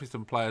 So there's definitely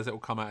some players that will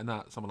come out in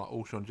that. Someone like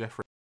Alshon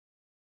Jeffrey,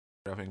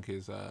 I think,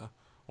 is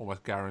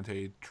almost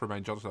guaranteed.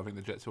 Tremaine Johnson, I think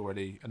the Jets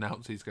already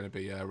announced he's going to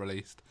be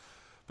released.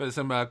 But there's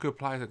some good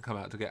players that come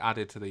out to get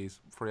added to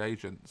these free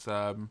agents.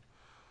 But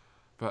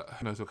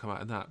who knows what'll come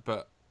out in that.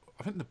 But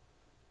I think the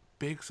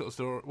big sort of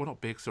story, well,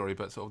 not big story,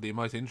 but sort of the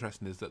most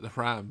interesting is that the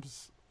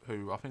Rams,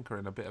 who I think are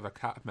in a bit of a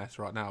cap mess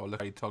right now, are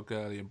looking at Todd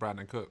Gurley and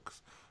Brandon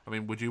Cooks. I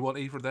mean, would you want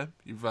either of them?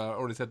 You've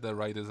already said the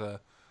Raiders are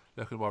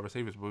looking at wide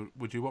receivers.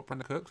 Would you want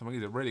Brandon Cooks? I mean,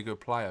 he's a really good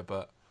player,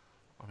 but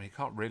I mean, he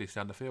can't really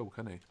stand the field,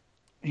 can he?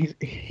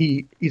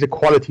 He's a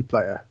quality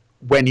player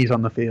when he's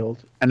on the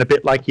field, and a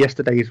bit like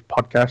yesterday's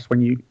podcast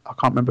when I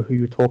can't remember who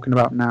you were talking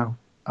about now,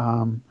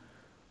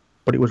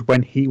 but it was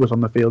when he was on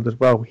the field as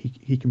well.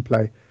 He can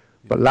play.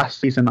 Yeah. But last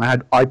season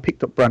I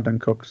picked up Brandon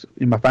Cooks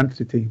in my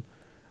fantasy team,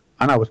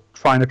 and I was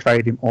trying to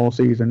trade him all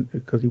season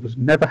because he was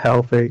never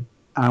healthy,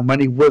 and when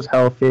he was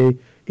healthy,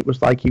 it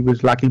was like he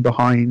was lagging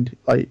behind,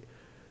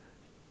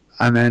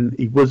 and then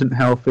he wasn't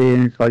healthy,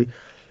 and it's like,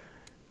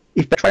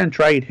 if they try and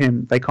trade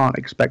him, they can't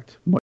expect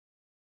much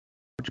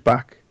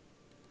back.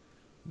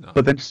 No.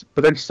 But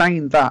then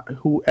saying that,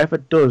 whoever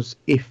does,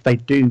 if they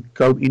do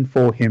go in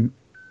for him,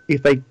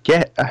 if they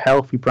get a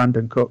healthy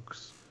Brandon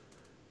Cooks,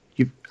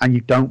 and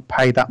you don't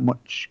pay that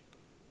much,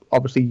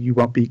 obviously you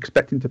won't be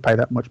expecting to pay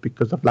that much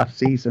because of last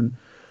season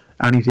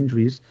and his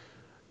injuries,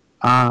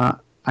 and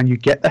you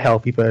get the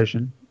healthy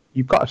version,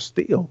 you've got a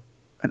steal,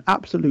 an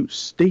absolute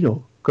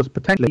steal, because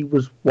potentially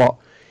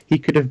he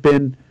could have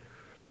been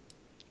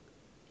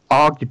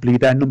arguably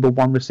their number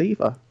one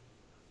receiver.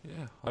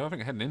 Yeah, I don't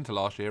think heading into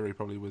last year he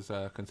probably was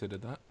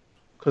considered that.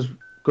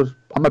 Because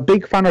I'm a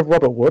big fan of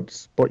Robert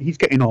Woods, but he's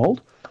getting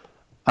old.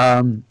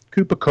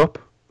 Cooper Kupp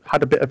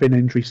had a bit of an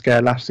injury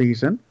scare last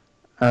season,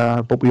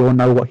 but we all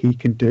know what he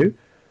can do.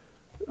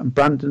 And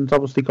Brandon's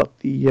obviously got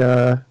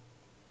the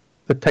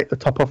take the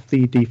top off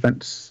the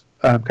defense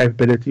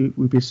capability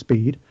with his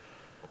speed.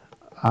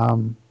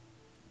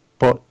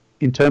 But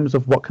in terms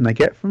of what can they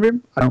get from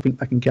him, I don't think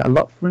they can get a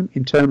lot from him.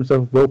 In terms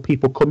of will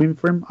people come in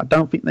for him, I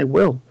don't think they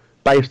will,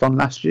 based on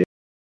last year.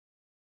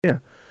 Yeah.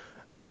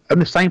 And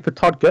the same for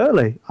Todd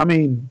Gurley. I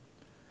mean,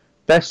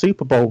 their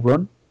Super Bowl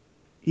run,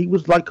 he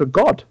was like a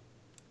god.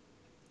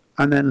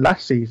 And then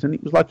last season,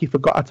 it was like he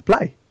forgot how to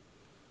play.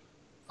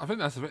 I think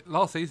that's a bit.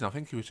 Last season, I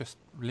think he was just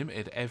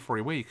limited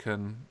every week.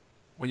 And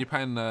when you're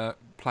paying a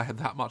player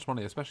that much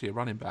money, especially a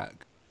running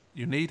back,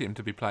 you need him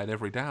to be played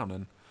every down.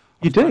 And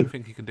I don't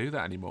think he can do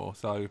that anymore.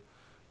 So,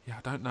 yeah,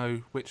 I don't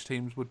know which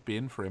teams would be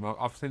in for him.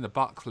 I've seen the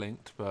Bucks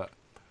linked, but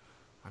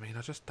I mean,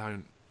 I just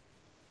don't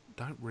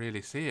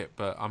really see it.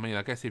 But I mean,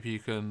 I guess if you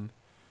can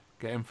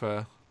get him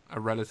for a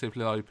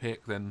relatively low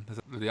pick, then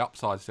the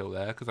upside's still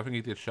there, because I think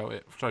he did show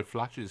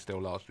flashes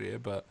still last year.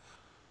 But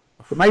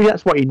maybe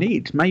that's what he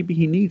needs. Maybe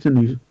he needs a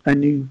new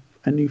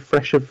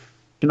fresh of,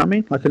 you know what I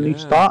mean, like a new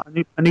start,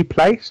 a new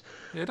place.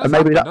 Yeah, it does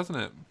happen, doesn't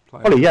it?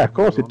 Well, yeah, of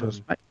course it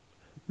does.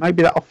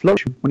 Maybe that'll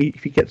flourish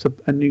if he gets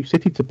a new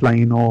city to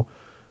play in, or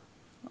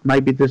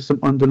maybe there's some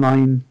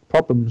underlying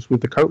problems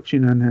with the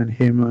coaching and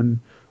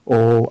him,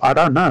 or I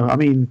don't know. I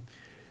mean,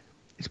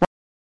 it's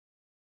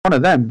one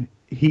of them.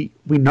 We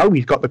know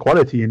he's got the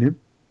quality in him,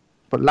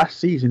 but last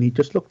season he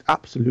just looked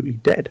absolutely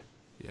dead.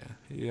 Yeah,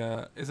 he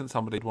isn't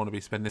somebody you'd want to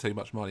be spending too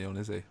much money on,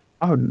 is he?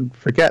 Oh,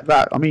 forget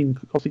that. I mean,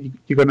 obviously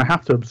you're going to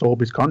have to absorb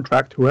his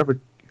contract, whoever,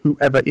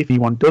 if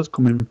anyone does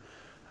come in.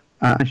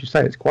 As you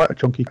say, it's quite a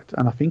chunky,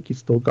 and I think he's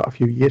still got a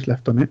few years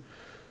left on it.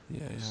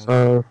 Yeah.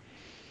 So.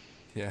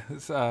 Yeah,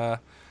 it's not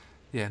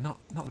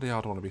the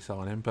I'd want to be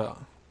signing, but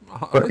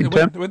But It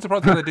wouldn't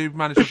surprise me if they do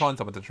manage to find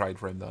someone to trade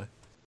for him, though.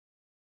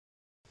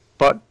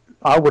 but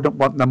I wouldn't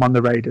want them on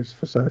the Raiders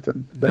for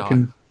certain. They No.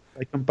 can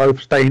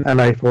both stay in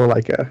LA for all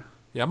I care.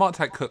 Yeah, I might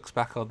take Cooks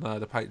back on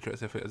the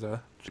Patriots if it was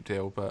a cheap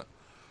deal, but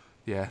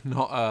yeah,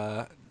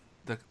 not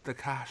the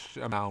cash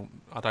amount.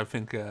 I don't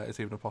think is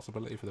even a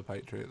possibility for the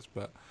Patriots.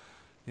 But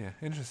yeah,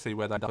 interesting to see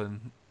where they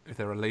happen, if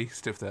they're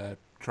released, if they're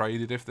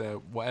traded, if they're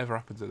whatever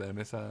happens to them.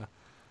 It's yeah,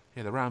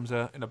 the Rams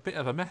are in a bit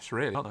of a mess,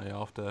 really, aren't they?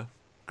 After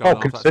going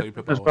off that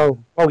Super Bowl as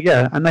well. Oh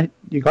yeah, and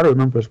you got to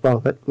remember as well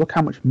that look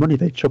how much money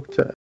they chucked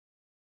at.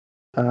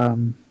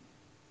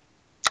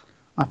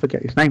 I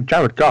forget his name,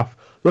 Jared Goff.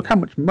 Look how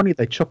much money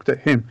they chucked at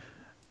him.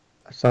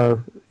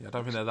 So yeah, I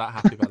don't think they're that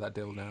happy about that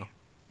deal now.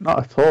 not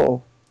at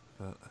all.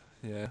 But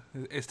yeah,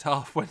 it's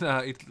tough when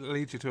it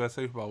leads you to a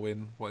Super Bowl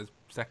win. What, his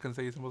second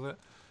season was it?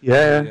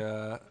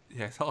 Yeah.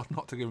 Yeah, it's hard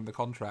not to give him the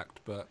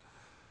contract, but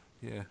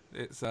yeah,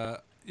 it's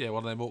one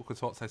of them awkward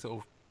spots they sort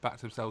of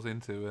backed themselves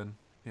into, and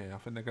yeah, I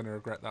think they're going to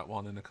regret that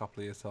one in a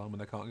couple of years' time when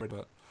they can't get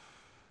it.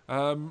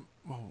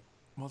 Well,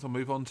 might as well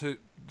move on to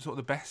sort of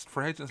the best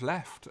free agents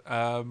left.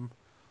 I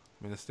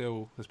mean,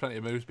 there's plenty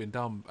of moves been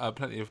done,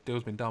 plenty of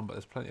deals been done, but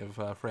there's plenty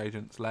of free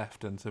agents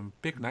left and some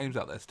big names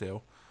out there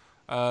still.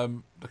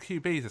 The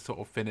QBs are sort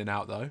of thinning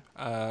out though.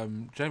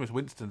 Jameis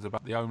Winston's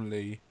about the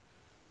only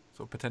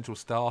sort of potential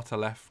starter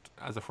left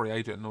as a free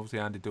agent, and obviously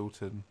Andy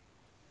Dalton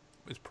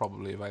is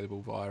probably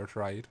available via a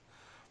trade.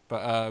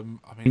 But I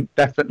mean,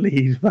 definitely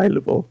he's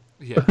available.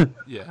 yeah.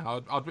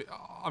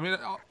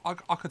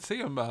 I could see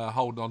him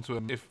holding on to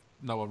him if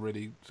no one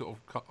really sort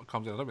of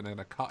comes in. I don't think they're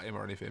going to cut him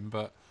or anything,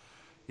 but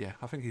yeah,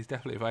 I think he's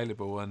definitely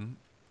available. And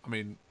I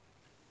mean,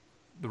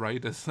 the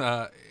Raiders,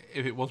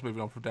 if it was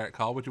moving on from Derek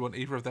Carr, would you want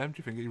either of them? Do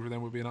you think either of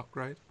them would be an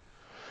upgrade?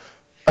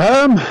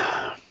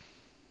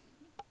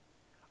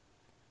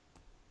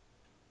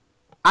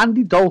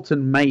 Andy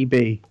Dalton,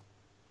 maybe.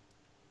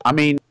 I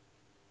mean,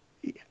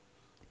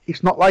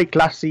 it's not like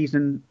last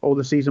season or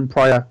the season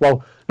prior.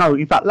 Well, no,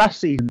 in fact,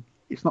 last season,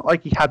 it's not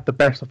like he had the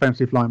best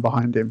offensive line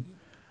behind him.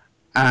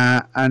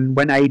 And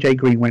when AJ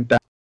Green went down,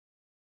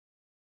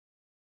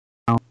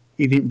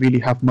 he didn't really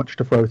have much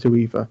to throw to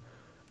either.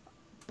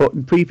 But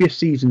in previous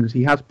seasons,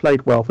 he has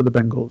played well for the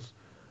Bengals.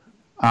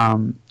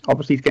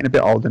 Obviously, he's getting a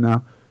bit older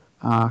now.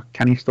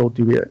 Can he still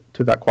do it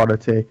to that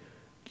quality?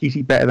 Is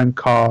he better than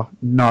Carr?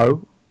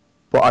 No,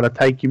 but I'd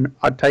take him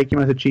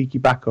as a cheeky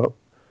backup.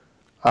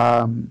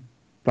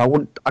 But I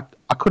wouldn't.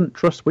 I couldn't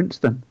trust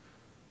Winston.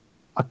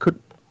 I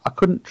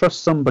couldn't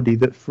trust somebody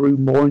that threw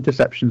more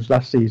interceptions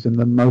last season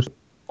than most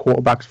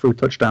quarterbacks threw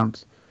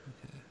touchdowns.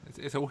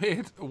 It's a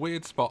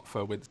weird spot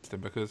for Winston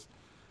because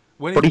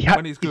when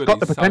he's good, got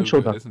the he's potential,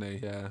 so good, though. isn't he?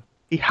 Yeah.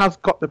 He has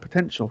got the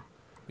potential.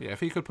 Yeah, if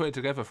he could put it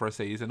together for a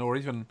season, or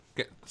even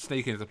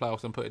sneak into the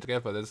playoffs and put it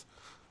together,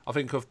 I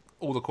think of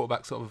all the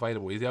quarterbacks sort of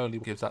available, he's the only one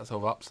who gives that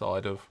sort of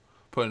upside of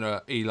putting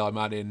a Eli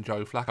Manning,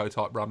 Joe Flacco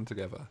type run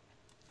together.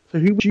 So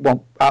who would you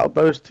want out of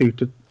those two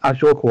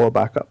as your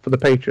quarterback for the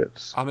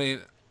Patriots? I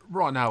mean,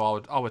 right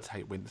now I would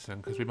take Winston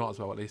because we might as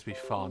well at least be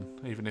fun,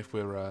 even if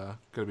we're going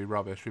to be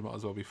rubbish. We might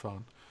as well be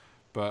fun.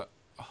 But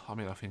I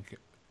mean, I think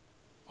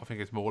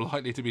it's more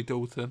likely to be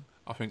Dalton.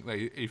 I think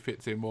he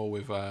fits in more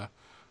with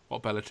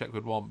what Belichick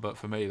would want. But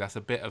for me, that's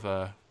a bit of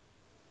a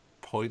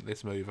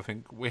pointless move. I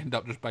think we end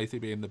up just basically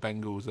being the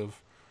Bengals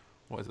of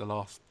the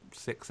last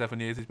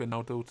 6-7 years he's been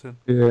old Dalton.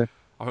 Yeah.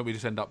 I think we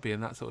just end up being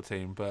that sort of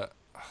team. But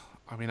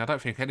I mean, I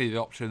don't think any of the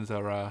options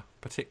are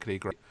particularly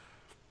great.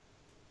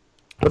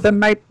 But then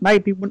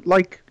maybe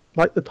like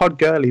the Todd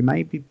Gurley,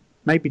 maybe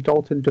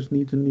Dalton just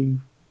needs a new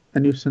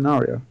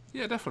scenario.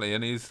 Yeah, definitely,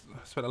 and he's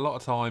spent a lot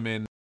of time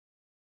in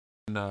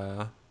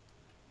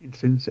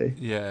Cincy.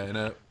 Yeah, in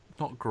a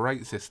not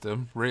great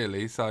system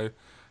really. So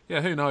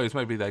yeah, who knows?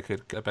 Maybe they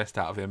could get the best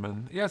out of him,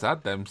 and he has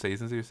had them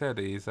seasons. You said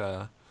he's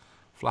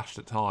flashed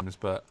at times,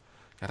 but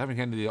I don't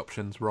think any of the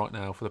options right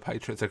now for the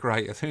Patriots are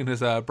great. As soon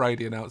as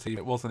Brady announced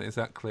it wasn't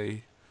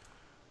exactly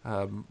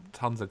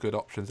tons of good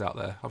options out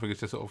there. I think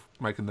it's just sort of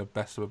making the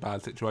best of a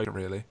bad situation,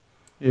 really.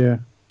 Yeah.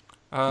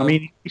 I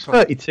mean, he's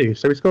 32,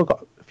 so he's still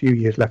got a few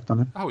years left on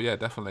him. Oh yeah,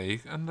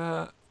 definitely. And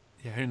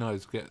who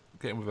knows? Get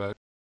him with a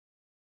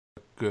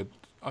good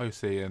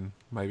OC, and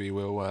maybe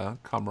we'll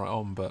come right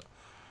on. But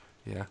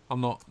yeah, I'm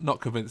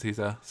not convinced he's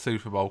a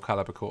Super Bowl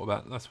caliber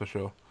quarterback. That's for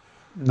sure.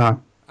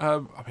 No. I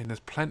mean,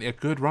 there's plenty of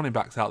good running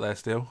backs out there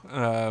still.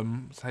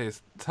 So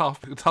it's tough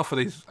for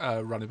these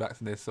running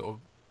backs in this sort of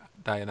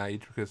day and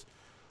age because,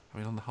 I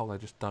mean, on the whole, they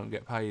just don't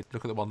get paid.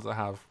 Look at the ones that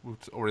have. We've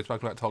already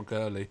spoken about Todd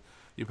Gurley.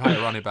 You pay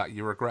a running back,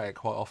 you regret it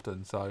quite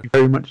often. So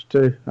very much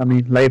do. I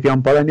mean,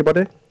 Le'Veon Bell,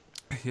 anybody?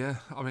 Yeah,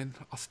 I mean,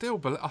 I still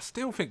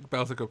think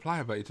Bell's a good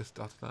player, but I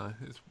don't know.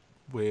 It's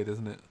weird,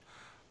 isn't it?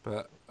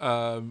 But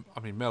I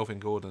mean, Melvin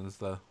Gordon's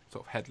the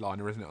sort of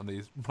headliner, isn't it, on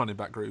these running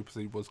back groups?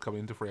 He was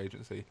coming into free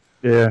agency.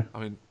 Yeah. I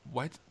mean,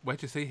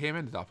 where'd you see him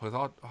ended up?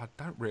 Because I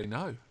don't really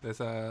know. I think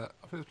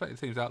there's plenty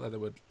of teams out there that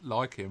would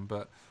like him,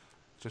 but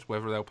just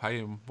whether they'll pay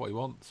him what he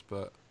wants.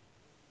 But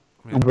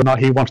I mean, whether or not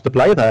he wants to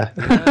play there.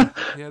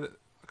 Yeah.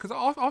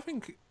 Because I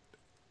think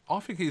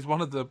he's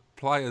one of the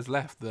players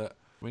left that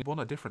I mean, he won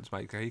a difference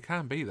maker. He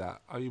can be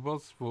that. He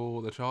was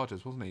for the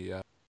Chargers, wasn't he?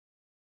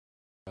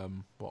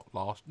 Not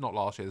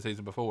last year, the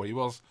season before. He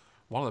was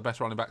one of the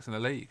best running backs in the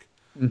league.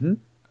 Mm-hmm.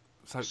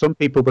 So some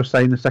people were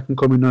saying the second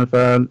coming of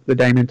the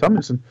Damian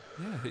Tomlinson.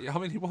 Yeah, I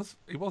mean, he was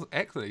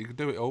excellent. He could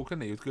do it all,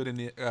 couldn't he? He was good in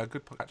the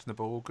good catching the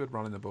ball, good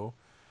running the ball.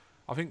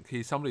 I think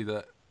he's somebody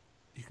that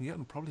you can get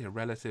on probably a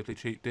relatively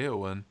cheap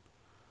deal. And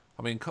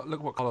I mean,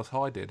 look what Carlos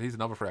Hyde did. He's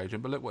another free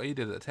agent, but look what he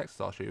did at Texas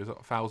last year. He was a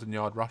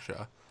 1,000-yard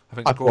rusher.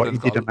 I thought he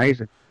did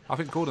amazing. I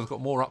think Gordon's got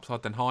more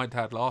upside than Hyde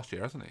had last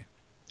year, hasn't he?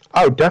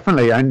 Oh,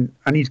 definitely, and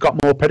he's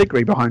got more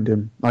pedigree behind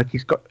him. Like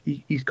he's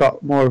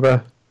got more of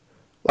a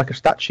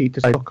stat sheet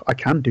to say, look, I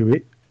can do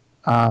it.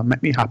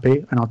 Make me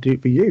happy, and I'll do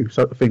it for you,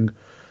 sort of thing.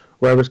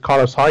 Whereas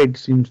Carlos Hyde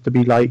seems to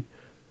be like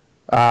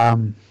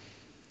last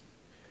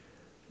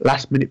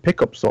minute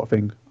pickup sort of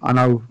thing. I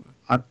know,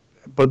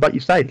 but like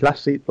you say,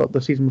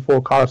 the season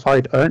before, Carlos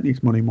Hyde earned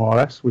his money more or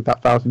less with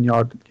that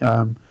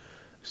 1,000-yard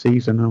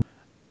season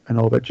and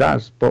all that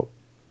jazz. But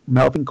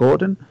Melvin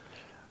Gordon,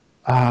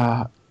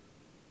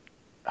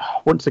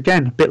 once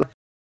again, a bit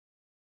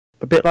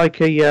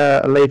like a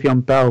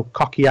Le'Veon Bell,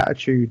 cocky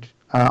attitude.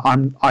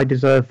 I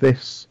deserve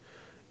this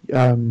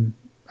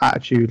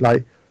attitude.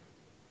 Like,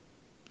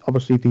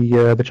 obviously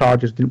the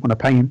Chargers didn't want to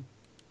pay him.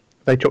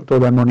 They chucked all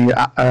their money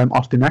at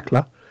Austin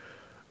Eckler.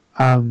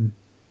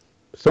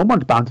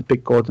 Someone's bound to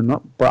pick Gordon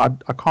up,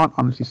 but I can't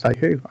honestly say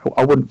who.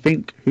 I wouldn't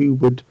think who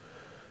would.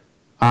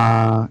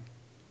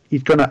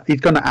 He's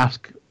gonna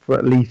ask for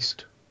at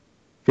least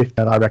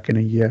 50, I reckon,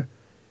 a year.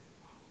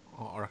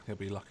 I reckon he'll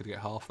be lucky to get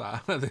half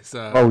that at this.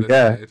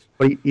 Stage.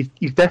 But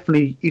he's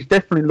definitely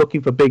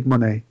looking for big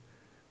money.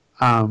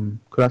 Because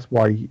that's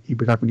why he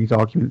was having these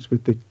arguments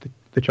with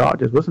the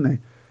Chargers, wasn't he?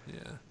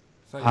 Yeah.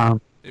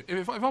 So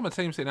if I'm a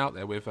team sitting out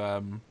there with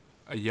a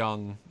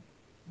young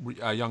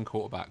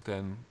quarterback,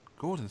 then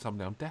Gordon's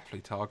somebody I'm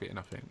definitely targeting,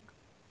 I think.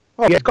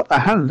 Oh, yeah, he's got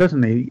that hand,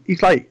 doesn't he?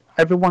 He's like,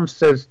 everyone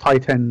says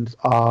tight ends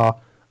are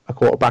a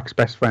quarterback's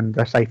best friend,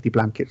 their safety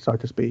blanket, so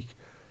to speak.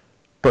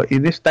 But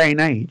in this day and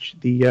age,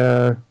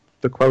 the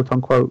quote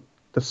unquote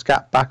the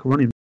scat back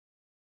running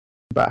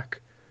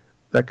back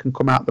that can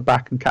come out the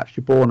back and catch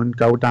your ball and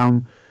go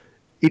down,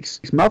 it's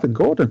Melvin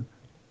Gordon.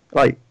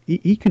 Like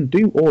he can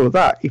do all of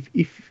that.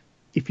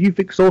 If you've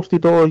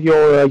exhausted all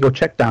your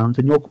checkdowns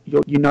and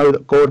you know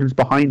that Gordon's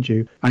behind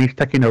you and he's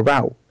taking a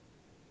route,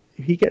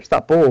 if he gets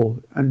that ball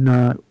and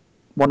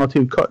one or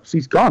two cuts,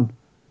 he's gone.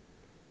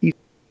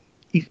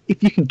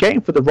 If you can get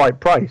him for the right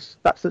price,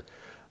 that's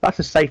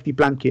a safety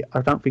blanket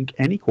I don't think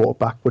any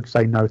quarterback would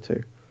say no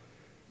to.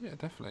 Yeah,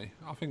 definitely.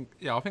 I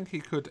think he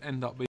could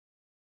end up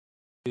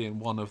being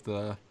one of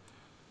the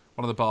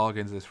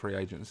bargains of this free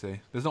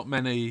agency. There's not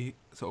many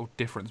sort of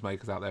difference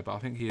makers out there, but I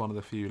think he's one of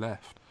the few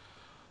left.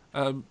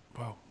 Well,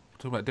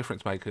 talking about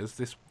difference makers,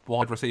 this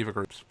wide receiver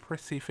group's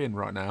pretty thin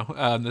right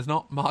now. There's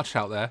not much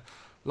out there.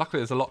 Luckily,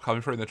 there's a lot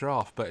coming through in the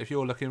draft, but if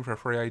you're looking for a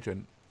free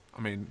agent, I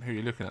mean, who are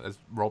you looking at? There's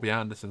Robbie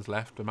Anderson's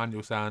left,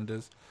 Emmanuel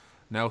Sanders,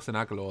 Nelson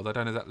Aguilar. They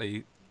don't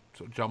exactly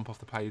sort of jump off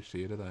the page to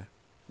you, do they?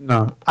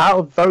 No. Out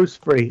of those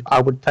three,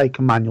 I would take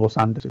Emmanuel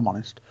Sanders, if I'm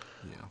honest.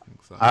 Yeah, I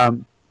think so.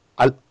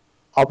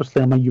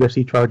 Obviously, I'm a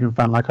USC Trojan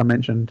fan, like I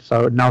mentioned,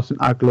 so Nelson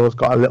Aguilar's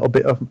got a little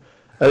bit of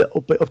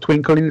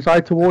twinkle in his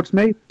eye towards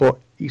me, but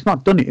he's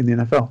not done it in the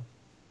NFL,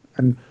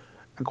 and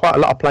quite a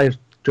lot of players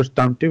just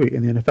don't do it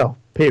in the NFL.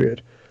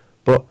 Period.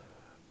 But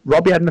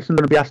Robbie Anderson's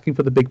going to be asking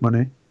for the big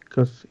money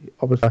because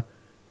obviously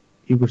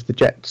he was the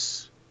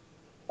Jets'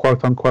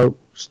 quote unquote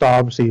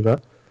star receiver.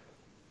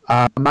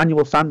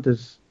 Emmanuel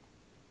Sanders,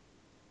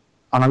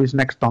 I know he's an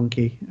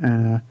ex-Donkey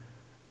and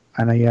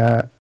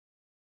an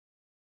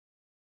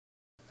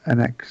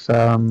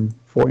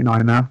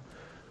ex-49 now,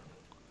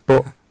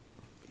 but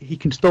he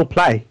can still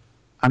play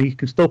and he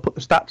can still put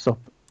the stats up,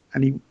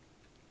 and he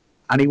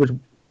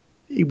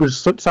was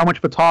so much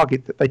of a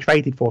target that they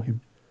traded for him.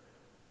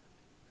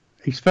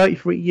 He's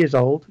 33 years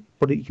old,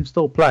 but he can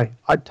still play.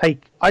 I'd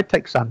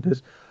take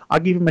Sanders.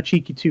 I'd give him a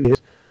cheeky 2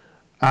 years.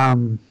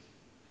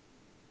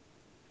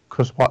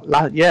 Because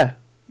I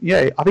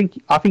think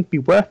it'd be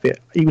worth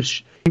it. He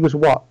was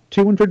what,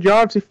 200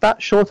 yards, if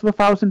that, short of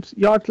 1,000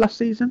 yards last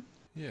season.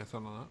 Yeah,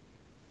 something like that.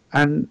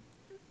 And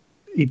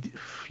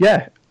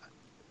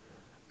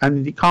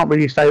and you can't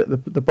really say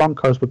that the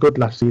Broncos were good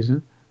last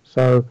season.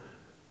 So,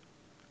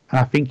 and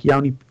I think he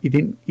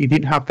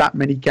didn't have that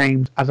many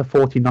games as a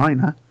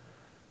 49er.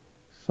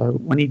 So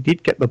when he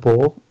did get the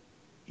ball,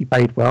 he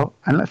played well.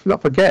 And let's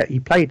not forget, he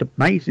played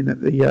amazing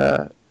at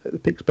the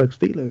Pittsburgh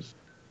Steelers.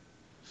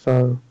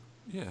 So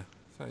yeah,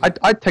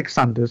 I'd take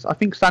Sanders. I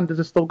think Sanders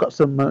has still got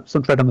some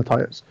tread on the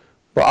tires,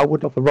 but I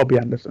would offer Robbie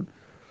Anderson.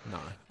 No.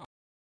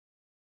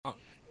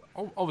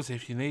 Obviously,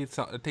 if you need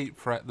a deep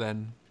threat,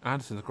 then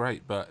Anderson's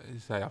great. But as you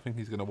say, I think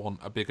he's going to want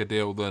a bigger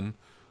deal than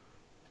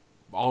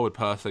I would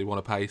personally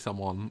want to pay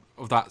someone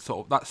of that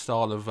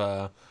style of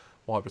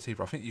wide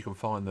receiver. I think you can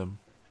find them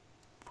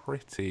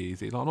pretty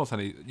easy. Like, I'm not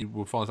saying you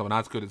will find someone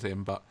as good as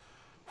him, but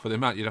for the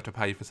amount you'd have to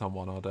pay for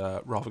someone, I'd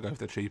rather go for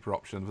the cheaper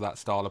option for that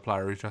style of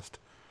player who's just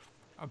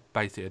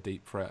basically a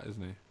deep threat,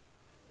 isn't he?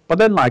 But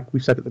then, like we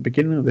said at the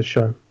beginning of the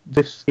show,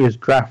 this year's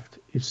draft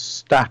is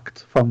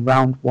stacked from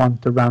round 1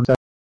 to round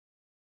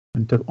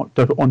 7 to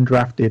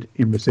undrafted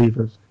in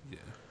receivers,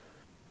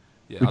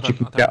 which you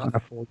could get on a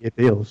 4-year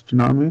deals. Do you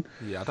know what I mean?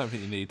 Yeah, I don't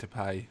think you need to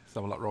pay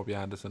someone like Robbie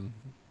Anderson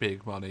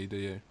big money, do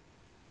you?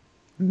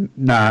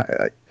 Nah,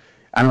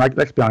 and like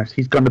let's be honest,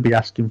 he's going to be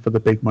asking for the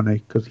big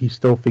money because he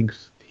still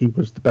thinks he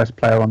was the best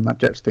player on that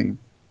Jets team.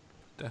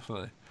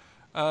 Definitely.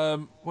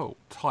 Well,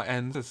 tight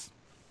ends. There's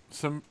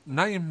some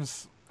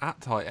names at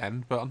tight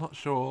end, but I'm not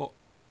sure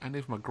any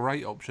of them are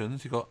great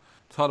options. You've got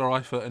Tyler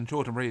Eifert and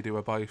Jordan Reed, who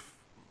are both,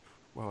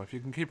 well, if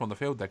you can keep them on the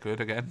field, they're good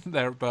again.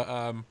 But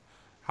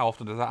how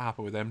often does that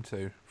happen with them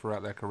two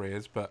throughout their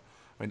careers? But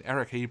I mean,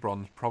 Eric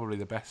Ebron's probably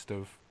the best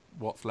of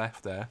what's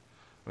left there.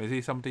 I mean, is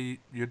he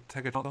somebody you'd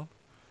take a shot on?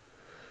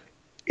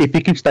 If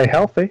he can stay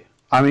healthy.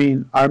 I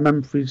mean, I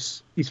remember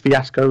his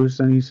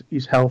fiascos and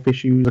his health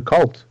issues. The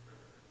Colts.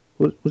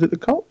 Was it the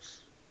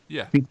Colts?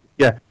 Yeah.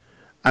 Yeah.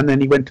 And then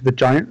he went to the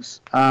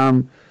Giants.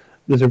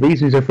 There's a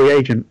reason he's a free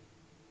agent,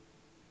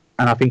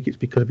 and I think it's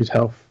because of his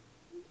health.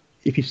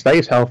 If he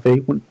stays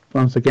healthy,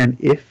 once again,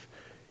 if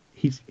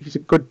he's a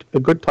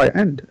good tight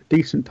end, a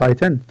decent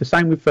tight end. The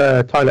same with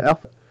Tyler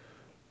Eifert.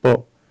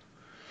 But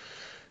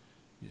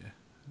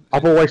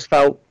I've always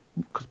felt,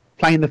 because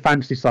playing the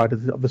fantasy side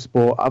of the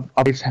sport, I've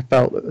always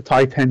felt that the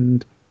tight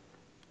end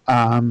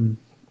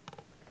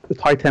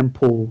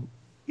pool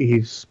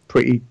is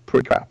pretty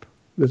crap.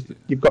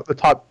 You've got the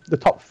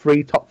top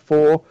 3, top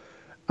 4,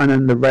 and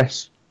then the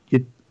rest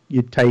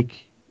you'd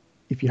take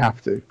if you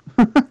have to.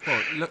 Well,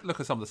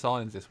 look at some of the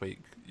signings this week.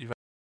 You've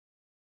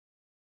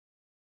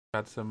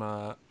had some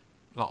like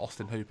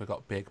Austin Hooper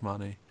got big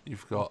money.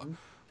 You've got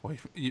well,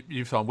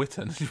 you've signed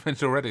Witten, as you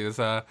mentioned already. There's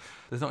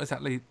not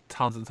exactly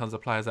tons and tons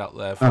of players out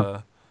there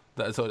for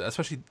that.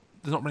 Especially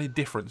there's not many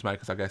difference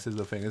makers, I guess, is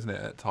the thing, isn't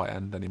it, at tight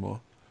end anymore?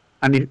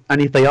 And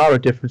if they are a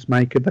difference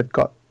maker, they've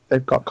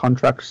got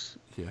contracts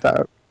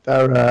that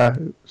are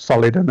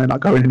solid and they're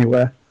not going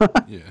anywhere.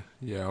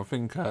 yeah. I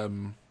think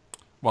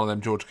one of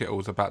them, George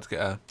Kittle's about to get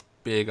a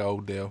big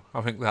old deal.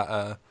 I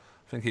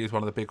think he was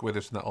one of the big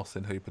winners in that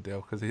Austin Hooper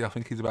deal because I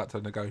think he's about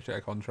to negotiate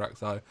a contract.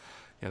 So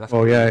yeah, that's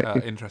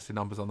interesting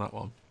numbers on that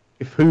one.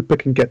 If Hooper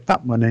can get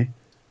that money,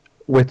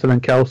 Whittle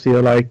and Kelsey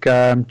are like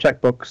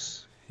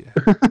checkbooks. Yeah,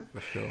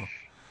 for sure.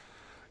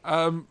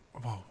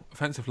 Well,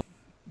 offensive line,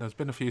 there's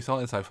been a few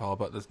signings so far,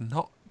 but there's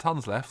not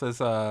tons left.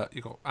 There's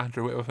you've got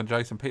Andrew Whitworth and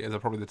Jason Peters are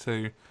probably the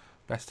two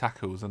best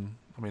tackles, and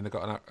I mean they've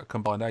got a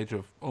combined age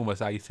of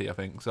almost 80, I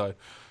think. So,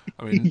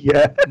 I mean,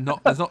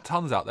 there's not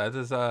tons out there.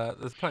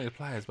 There's plenty of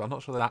players, but I'm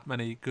not sure there are that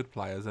many good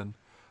players, and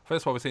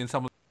that's why we're seeing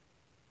some of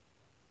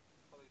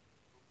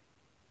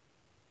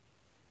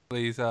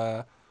these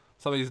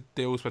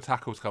deals for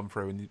tackles come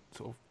through, and you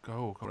sort of go,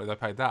 "Oh, can't believe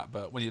they paid that."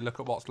 But when you look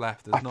at what's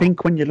left, I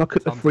think when you look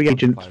at the free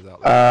agent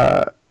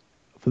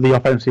for the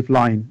offensive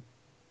line,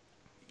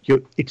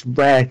 it's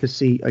rare to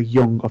see a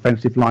young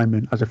offensive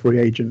lineman as a free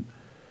agent.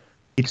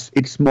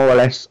 It's more or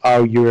less,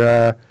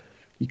 you're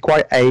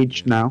quite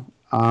aged now.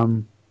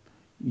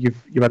 You've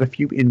had a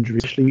few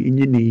injuries, especially in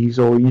your knees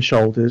or in your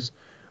shoulders.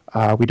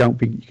 We don't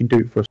think you can do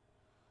it for us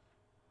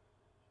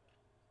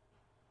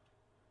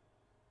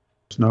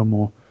no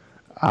more.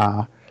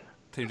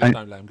 Teams just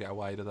don't let them get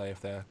away, do they?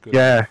 If they're good.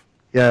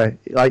 Yeah.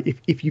 Like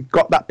if you've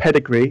got that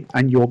pedigree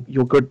and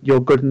you're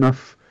good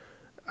enough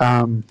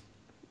for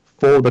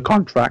the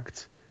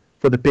contract,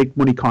 for the big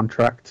money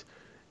contract,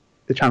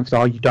 the chances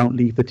are you don't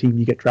leave the team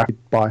you get drafted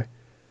by,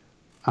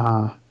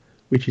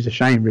 which is a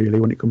shame really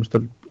when it comes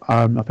to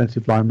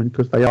offensive linemen,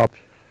 because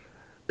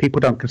people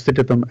don't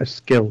consider them a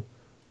skill,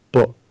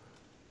 but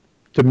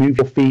to move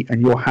your feet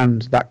and your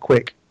hands that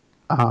quick,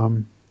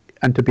 and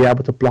to be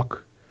able to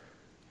block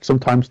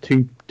sometimes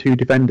two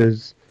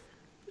defenders,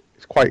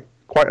 it's quite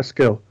a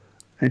skill,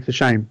 and it's a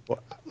shame.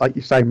 But like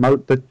you say,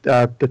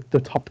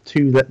 the top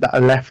 2 that are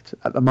left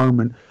at the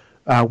moment,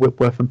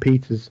 Whitworth and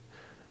Peters,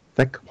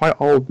 they're quite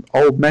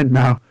old men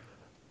now.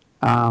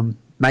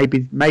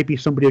 Maybe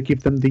somebody will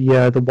give them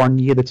the 1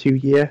 year, the 2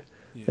 year.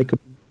 Yeah.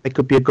 They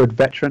could be a good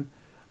veteran.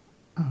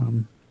 Yeah,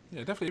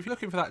 definitely. If you're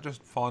looking for that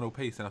just final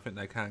piece, then I think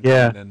they can go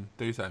in and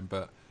do something.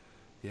 But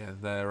yeah,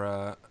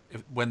 they're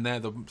when they're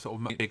the sort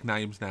of big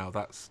names now,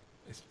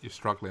 you're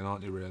struggling,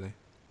 aren't you? Really?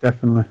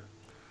 Definitely.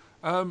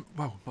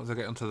 Well, as I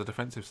get onto the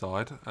defensive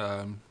side,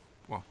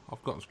 well,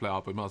 I've got to split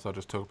up. We might as well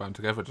just talk about them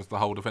together, just the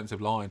whole defensive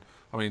line.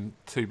 I mean,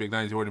 2 big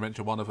names. You already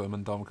mentioned one of them,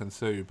 and Ndamukong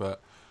Suh,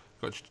 but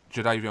got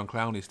Jadeveon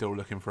Clowney still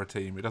looking for a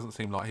team. It doesn't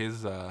seem like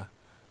his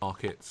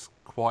market's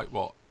quite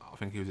what I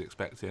think he was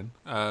expecting.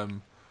 I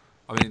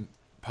mean,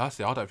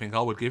 personally, I don't think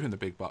I would give him the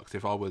big bucks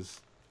if I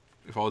was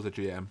a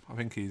GM. I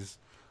think he's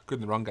good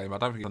in the run game. I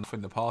don't think he's enough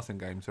in the passing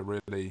game to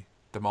really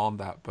demand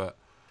that. But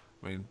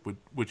I mean,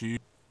 would you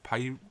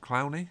pay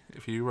Clowney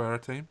if you were a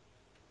team?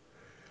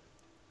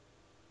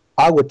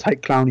 I would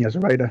take Clowney as a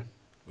Raider.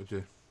 Would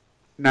you?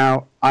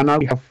 Now, I know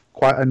we have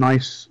quite a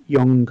nice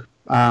young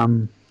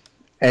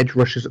edge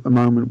rushers at the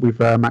moment with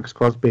Max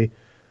Crosby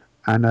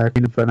and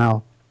Keenan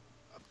Fernell,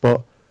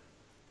 but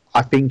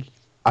I think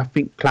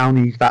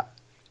Clowney's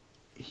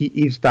he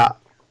is that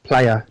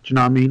player. Do you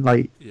know what I mean?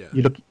 Like Yeah.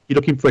 you're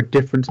looking for a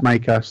difference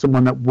maker,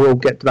 someone that will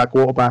get to that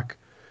quarterback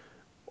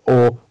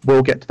or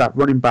will get to that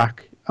running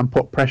back and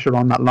put pressure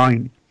on that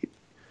line.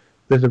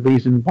 There's a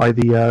reason why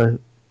the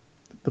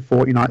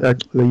 49 the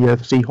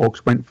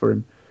Seahawks went for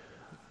him.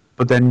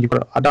 But then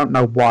I don't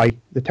know why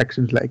the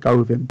Texans let go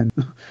of him. And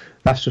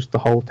that's just the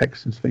whole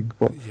Texans thing.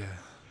 But Yeah,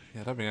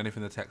 I don't think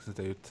anything the Texans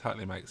do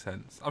totally makes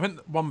sense. I think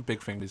one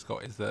big thing he's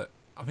got is that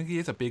I think he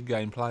is a big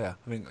game player.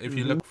 I think if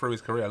you look through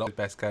his career, a lot of his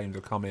best games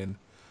have come in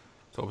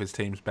sort of his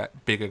team's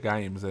bigger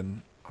games,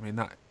 and I mean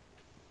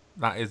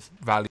that is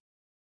value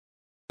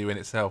in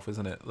itself,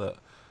 isn't it? That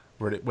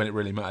really, when it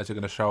really matters, you're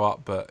going to show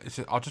up. But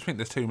I just think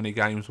there's too many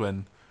games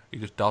when he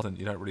just doesn't.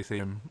 You don't really see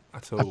him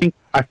at all.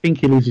 I think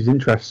he loses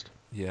interest.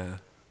 Yeah.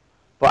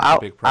 But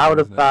out of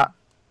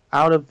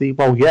you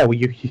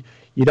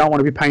don't want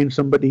to be paying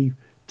somebody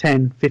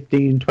 10,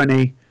 15,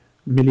 20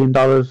 million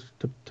dollars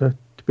to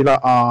be like,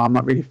 oh, I'm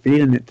not really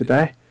feeling it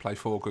today. Play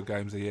 4 good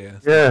games a year.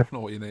 That's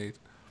not what you need.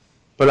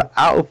 But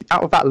out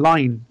of that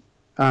line,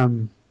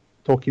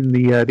 talking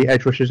the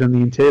edge rushers and the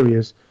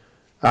interiors,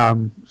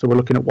 so we're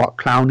looking at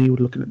Clowney, we're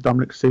looking at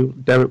Dominic Sue,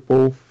 Derek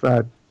Wolfe,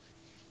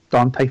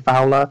 Dante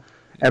Fowler,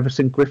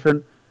 Everson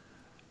Griffin.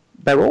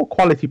 They're all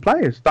quality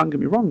players, don't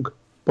get me wrong.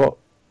 But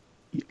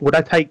would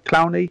I take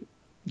Clowney?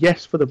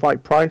 Yes, for the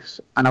right price,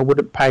 and I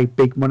wouldn't pay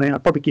big money.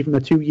 I'd probably give him a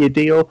 2-year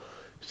deal,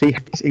 see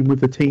if he's in with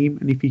the team,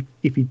 and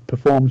if he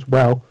performs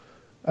well,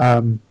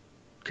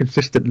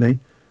 consistently,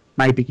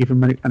 maybe give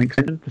him an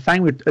extension. The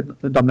same with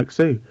Dominic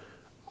Sue.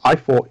 I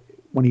thought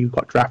when he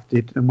got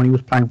drafted and when he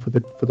was playing for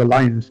the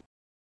Lions,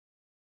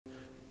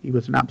 he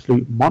was an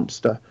absolute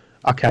monster.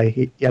 Okay,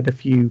 he had a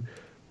few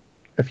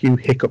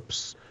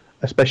hiccups,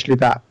 especially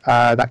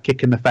that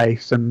kick in the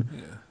face and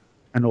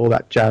all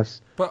that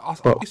jazz. But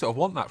you sort of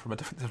want that from a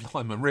defensive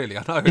lineman, really.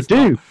 I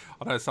know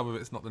I know some of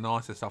it's not the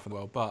nicest stuff in the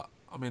world, but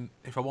I mean,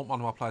 if I want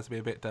one of my players to be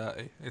a bit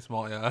dirty, it's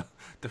my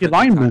defensive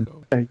lineman.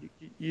 tackle.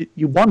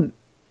 You want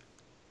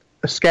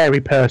a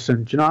scary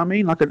person. Do you know what I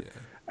mean?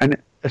 And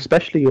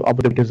especially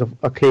because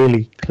are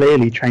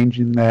clearly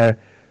changing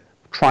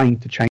trying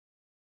to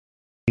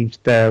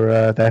change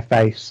their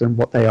face and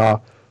what they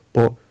are.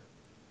 But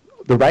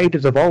the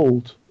Raiders of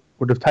old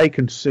would have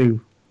taken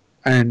Sue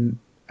and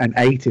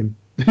ate him.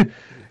 Do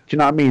you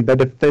know what I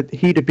mean?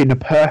 He'd have been a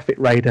perfect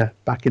Raider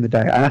back in the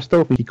day, and I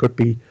still think he could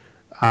be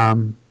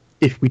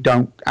if we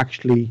don't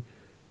actually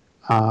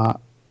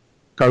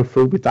go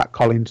through with that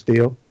Collins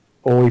deal,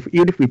 or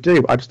even if we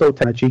do, I'd still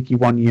take a cheeky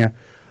 1 year,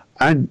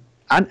 and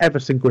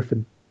Everson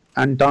Griffin,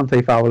 and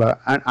Dante Fowler,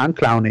 and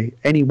Clowney,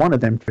 any one of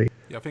them three.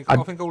 Yeah,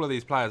 I think all of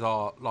these players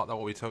are like that.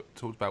 What we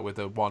talked about with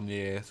the 1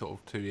 year, sort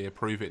of 2 year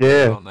prove it,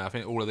 deal, aren't they? I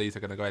think all of these are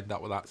going to end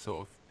up with that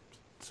sort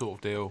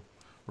of deal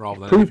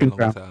rather than anything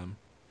long term.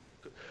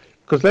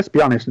 Because let's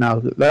be honest now,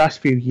 the last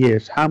few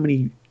years, how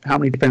many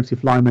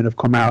defensive linemen have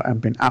come out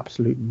and been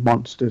absolute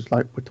monsters?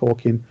 Like we're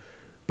talking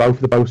both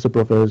the Bosa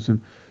brothers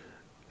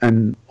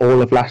and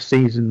all of last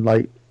season.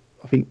 Like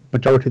I think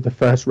majority of the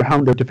first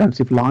round of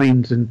defensive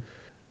lines, and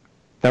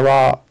there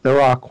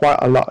are quite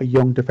a lot of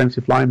young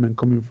defensive linemen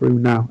coming through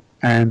now.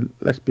 And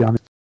let's be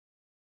honest,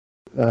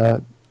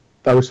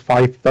 those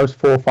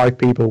 4 or 5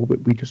 people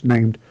we just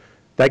named,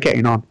 they're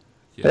getting on.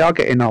 Yeah. They are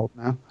getting old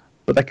now,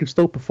 but they can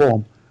still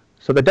perform.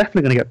 So they're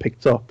definitely going to get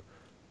picked up,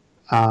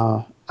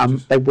 and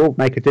they will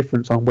make a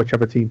difference on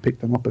whichever team picked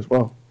them up as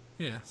well.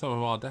 Yeah, some of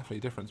them are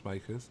definitely difference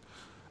makers.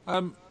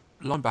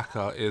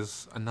 Linebacker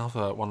is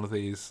another one of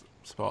these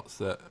spots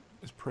that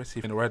is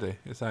pretty thin already.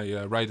 It's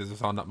Raiders have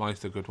signed up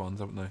most of the good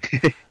ones, haven't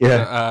they?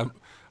 Yeah.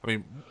 I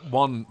mean,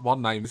 one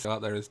name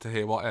out there is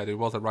Tahir Whitehead, who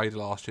was a Raider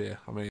last year.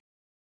 I mean,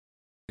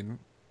 I don't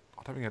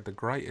think he had the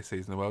greatest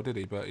season in the world, did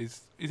he? But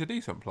he's a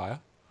decent player.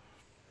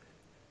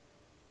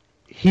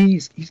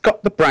 He's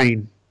got the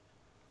brain.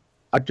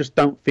 I just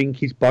don't think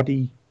his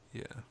body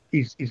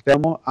is there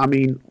more. I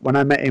mean, when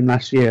I met him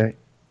last year,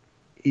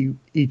 he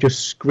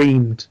just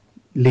screamed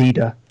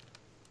leader.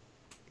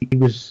 He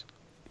was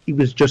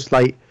just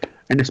like,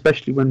 and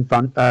especially when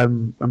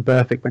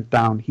Burfict went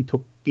down, he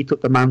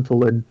took the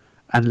mantle and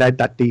led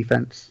that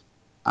defense.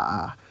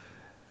 I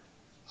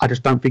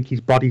just don't think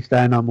his body's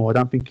there no more. I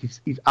don't think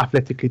he's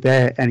athletically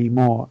there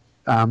anymore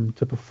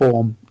to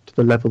perform to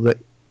the level that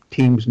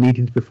teams need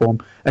him to perform,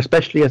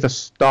 especially as a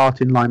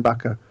starting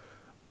linebacker.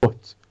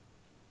 But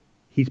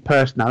his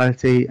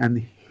personality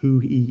and who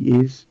he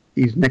is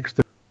next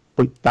to.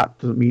 But that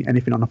doesn't mean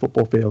anything on a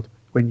football field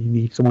when you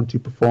need someone to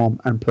perform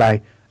and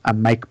play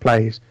and make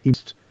plays.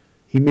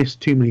 He missed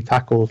too many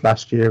tackles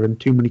last year and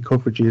too many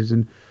coverages,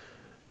 and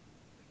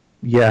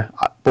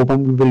but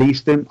when we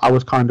released him, I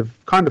was kind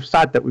of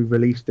sad that we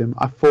released him.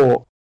 I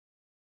thought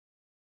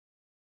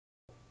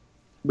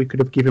we could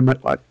have given him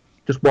like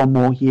just one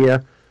more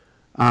year.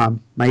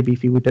 Maybe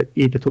if he would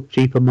either took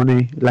cheaper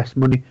money, less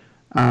money,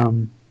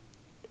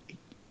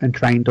 and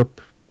trained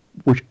up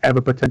whichever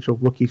potential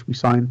rookies we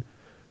sign,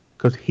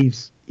 because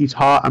his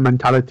heart and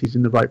mentality is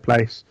in the right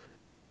place,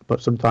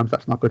 but sometimes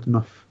that's not good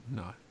enough.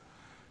 No,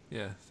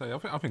 Yeah, so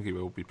I think he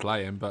will be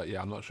playing, but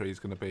yeah, I'm not sure he's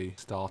going to be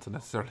starter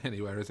necessarily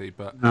anywhere, is he?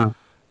 But No.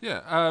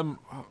 yeah,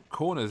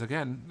 corners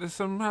again. There's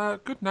some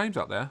good names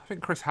up there. I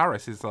think Chris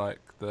Harris is like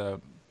the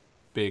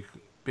big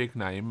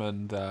name,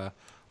 and I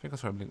think I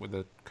saw him linked with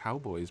the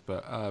Cowboys.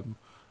 But I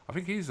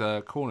think he's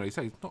a corner. He's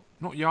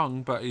not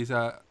young, but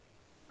I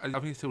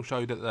think he still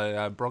showed at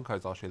the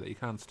Broncos last year that he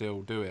can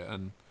still do it,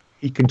 and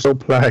He can still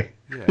play.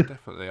 yeah,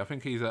 definitely. I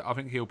think I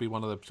think he'll be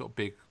one of the sort of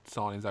big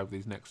signings over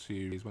these next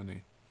few years, won't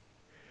he?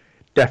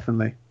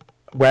 Definitely.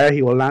 Where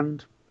he will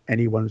land,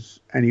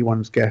 anyone's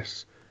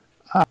guess.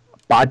 But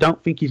I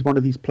don't think he's one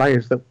of these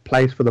players that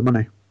plays for the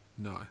money.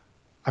 No.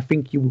 I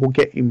think you will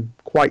get him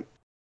quite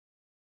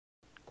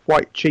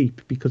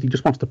cheap because he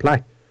just wants to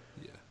play.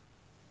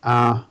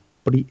 Yeah.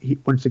 But he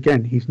once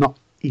again, he's not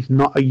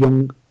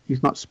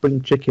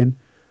spring chicken.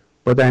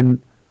 But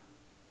then,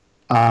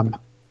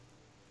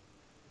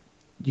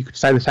 you could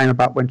say the same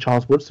about when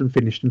Charles Woodson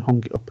finished and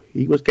hung it up.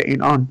 He was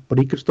getting on, but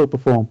he could still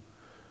perform.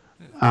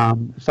 Yeah.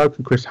 So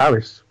can Chris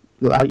Harris.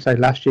 Like you say,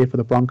 last year for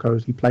the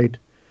Broncos, he played.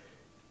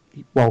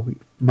 Well,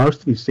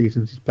 most of his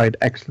seasons he's played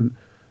excellent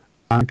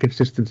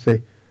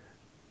consistency,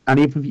 and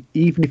even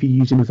if you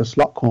use him as a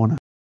slot corner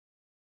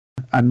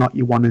and not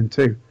your 1 and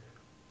 2,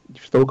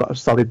 you've still got a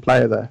solid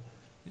player there.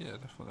 Yeah,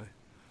 definitely.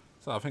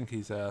 So I think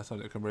he's something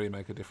that can really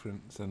make a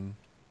difference, and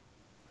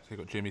you've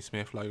got Jimmy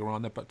Smith later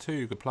on there, but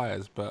two good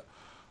players. But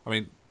I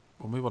mean,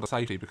 we'll move on to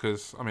safety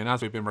because I mean,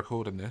 as we've been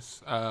recording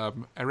this,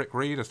 Eric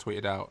Reid has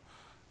tweeted out,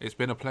 "It's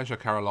been a pleasure,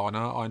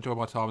 Carolina. I enjoy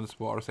my time and the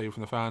support I receive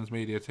from the fans,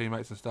 media,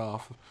 teammates, and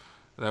staff.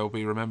 They'll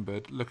be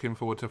remembered. Looking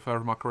forward to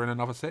furthering my career in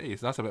another city."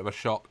 So that's a bit of a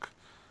shock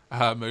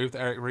move that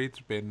Eric Reid's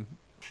been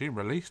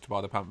released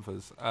by the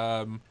Panthers.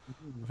 I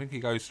think he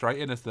goes straight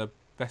in as the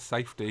best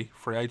safety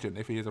free agent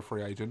if he is a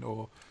free agent,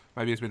 or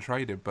maybe he's been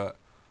traded. But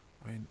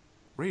I mean,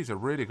 Reid's a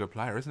really good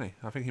player, isn't he?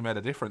 I think he made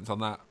a difference on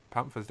that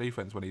Panthers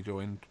defense when he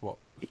joined.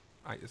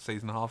 A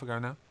season and a half ago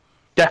now.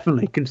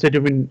 Definitely,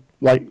 considering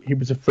like he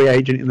was a free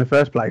agent in the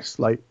first place.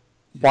 Like,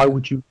 why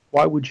would you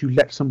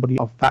let somebody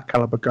of that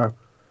caliber go?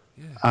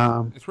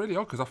 Yeah, it's really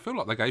odd because I feel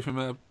like they gave him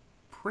a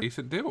pretty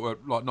decent deal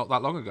like not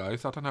that long ago.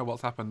 So I don't know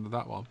what's happened with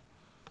that one.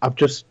 I've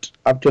just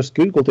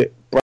googled it.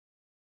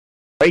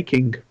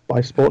 Breaking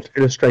by Sports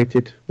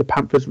Illustrated: the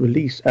Panthers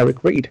release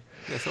Eric Reid.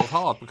 Yeah, it's sort of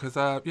hard because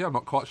I'm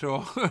not quite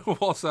sure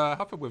what's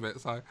happened with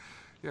it. So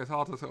yeah, it's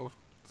hard to sort of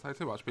say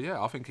too much. But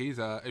yeah, I think he's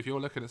if you're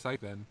looking at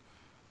safe, then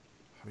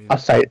I mean, I'll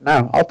say it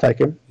now. I'll take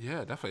him.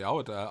 Yeah, definitely.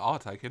 I'll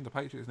take him. The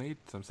Patriots need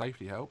some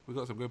safety help. We've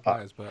got some good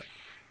players, but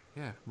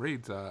yeah,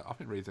 I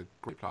think Reid's a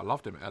great player. I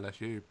loved him at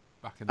LSU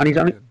back in. And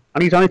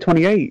he's only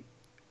 28.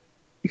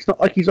 It's not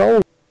like he's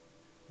old.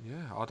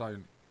 Yeah, I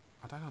don't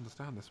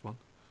understand this one.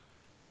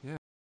 Yeah,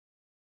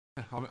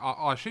 I mean,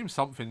 I assume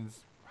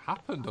something's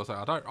happened or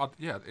something.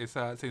 It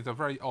seems a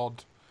very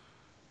odd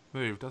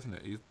move, doesn't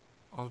it?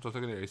 I was just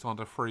looking at it. He signed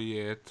a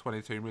 3-year,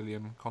 $22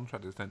 million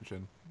contract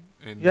extension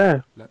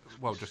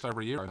just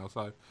over a year now.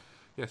 So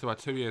yeah, so I had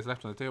 2 years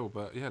left on the deal.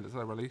 But yeah,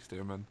 they released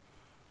him, and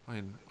I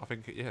mean, I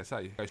think he goes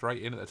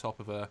straight in at the top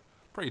of a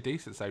pretty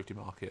decent safety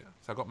market.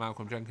 So I got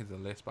Malcolm Jenkins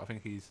on the list, but I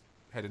think he's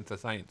heading to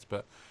Saints.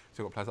 But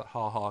still got players like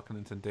Ha,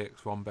 Clinton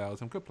Dix, Von Bell,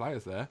 some good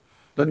players there.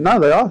 But no,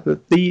 they are the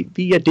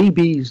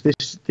DBs.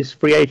 This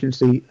free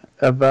agency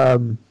have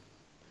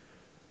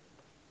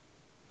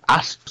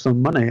asked for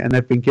some money, and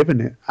they've been given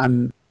it.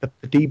 And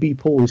the DB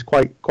pool is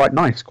quite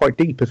nice, quite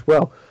deep as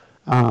well.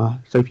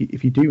 So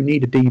if you do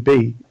need a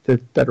DB,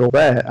 they're all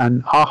there.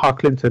 And Ha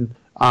Clinton,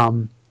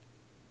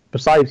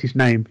 besides his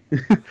name,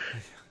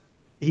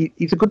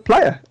 he's a good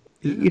player.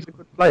 He's a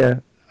good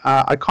player.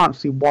 I can't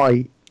see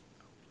why,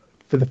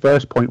 for the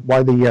first point,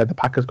 why the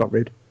Packers got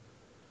rid.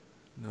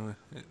 No,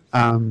 it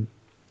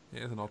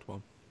is an odd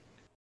one.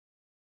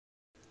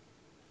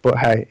 But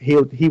hey,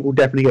 he will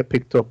definitely get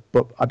picked up.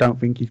 But I don't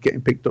think he's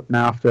getting picked up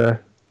now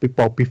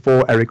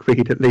before Eric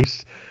Reid at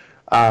least.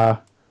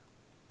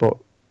 But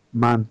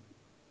man,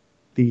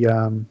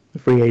 the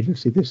free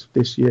agency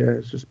this year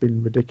has just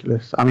been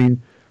ridiculous. I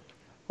mean,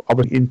 I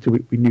went into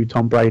it. We knew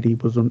Tom Brady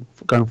was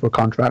going for a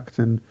contract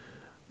and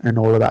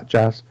all of that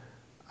jazz.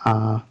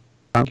 I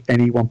don't think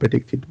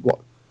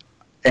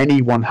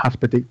anyone has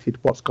predicted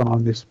what's gone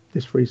on this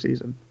free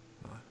season.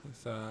 No,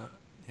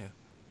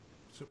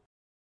 it's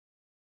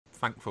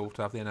thankful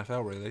to have the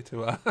NFL really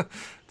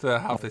to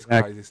have this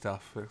crazy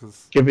stuff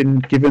because given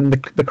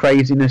the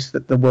craziness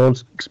that the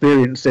world's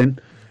experiencing,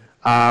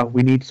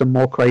 we need some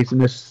more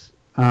craziness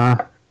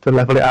to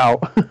level it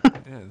out.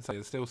 Yeah, and so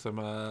there's still some.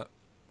 I'm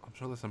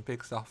sure there's some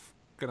big stuff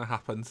going to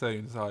happen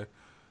soon. So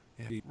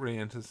yeah, really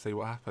interested to see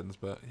what happens.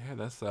 But yeah,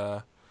 that's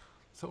sort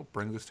of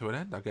brings us to an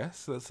end, I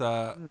guess. That's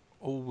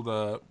all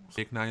the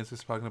big names we've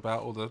spoken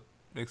about, all the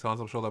big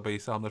signs. I'm sure there'll be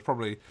some. There's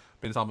probably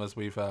been some as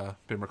we've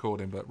been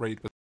recording, but Reid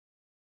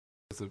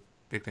was a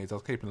big news. I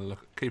was keeping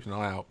an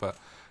eye out, but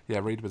yeah,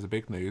 Reid was a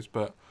big news.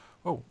 But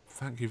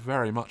thank you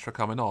very much for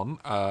coming on.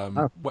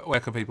 Where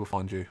can people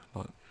find you?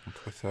 Like on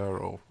Twitter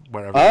or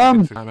wherever?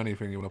 Instagram,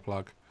 anything you want to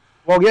plug?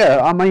 Well, yeah,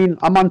 I mean,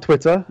 I'm on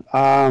Twitter.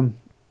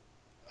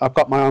 I've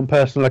got my own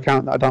personal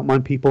account that I don't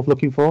mind people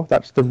looking for.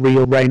 That's the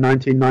real Ray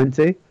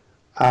 1990.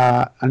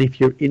 And if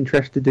you're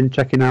interested in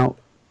checking out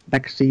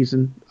next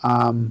season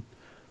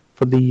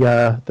for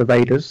the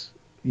Raiders,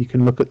 you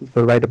can look at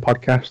the Raider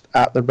podcast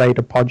at the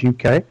Raider Pod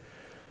UK.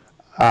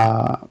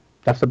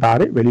 That's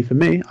about it, really, for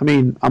me. I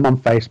mean, I'm on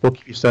Facebook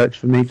if you search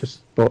for me,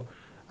 but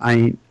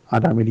I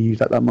don't really use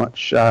that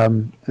much.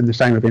 And the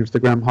same with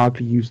Instagram,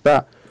 hardly use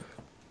that.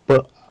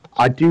 But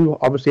I do,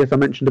 obviously, as I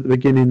mentioned at the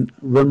beginning,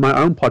 run my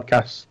own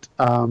podcast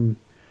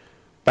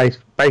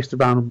based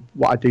around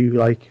what I do,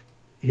 like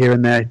here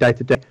and there, day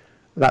to day.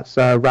 That's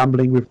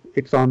Rambling with.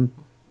 It's on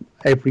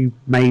every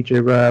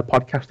major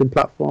podcasting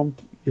platform,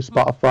 your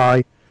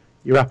Spotify,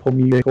 your Apple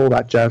Music, all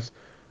that jazz.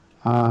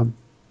 I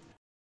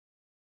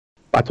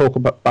talk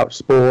about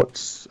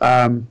sports,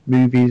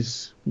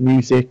 movies,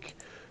 music,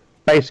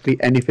 basically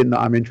anything that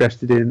I'm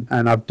interested in,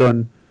 and I've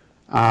done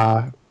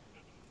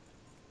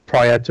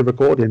prior to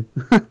recording.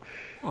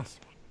 Nice.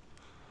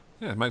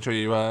 Yeah, make sure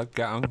you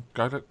get on,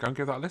 go and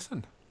give that a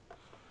listen.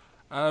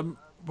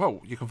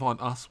 Well, you can find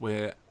us.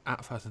 We're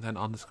at First and 10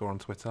 _ on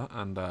Twitter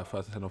and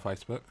First and 10 on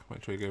Facebook.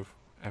 Make sure you give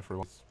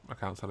everyone's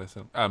accounts a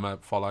listen, a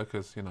follow,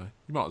 because you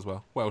might as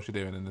well. What else are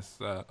you doing in this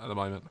at the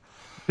moment?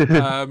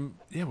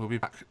 Yeah, we'll be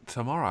back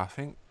tomorrow. I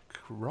think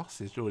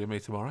Ross is joining me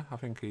tomorrow. I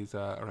think he's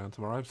around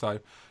tomorrow. So yeah,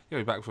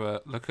 we'll be back for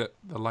a look at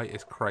the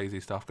latest crazy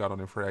stuff going on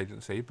in free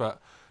agency.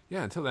 But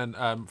yeah, until then,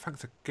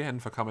 thanks again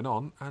for coming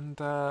on, and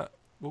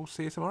we'll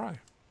see you tomorrow.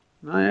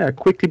 Oh, yeah,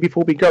 quickly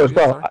before we go as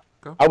well,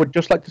 I would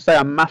just like to say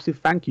a massive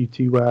thank you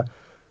to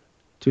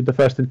the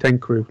First and 10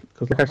 crew,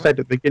 because like I said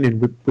at the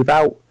beginning,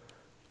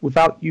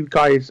 without you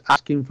guys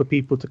asking for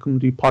people to come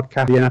do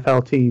podcasts, the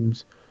NFL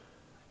teams,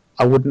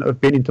 I wouldn't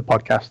have been into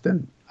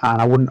podcasting,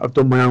 and I wouldn't have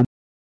done my own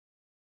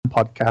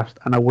podcast,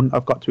 and I wouldn't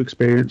have got to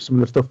experience some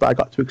of the stuff that I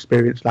got to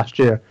experience last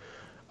year.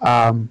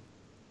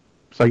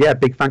 So yeah,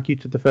 big thank you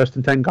to the First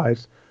and 10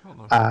 guys.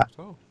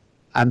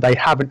 And they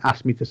haven't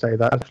asked me to say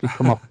that. I've actually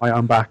come off my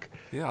own back.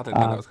 Yeah, I didn't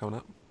know that was coming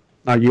up.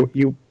 No,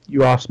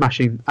 you are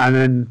smashing, and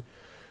then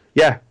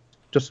yeah,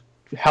 just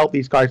help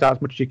these guys out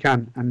as much as you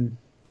can, and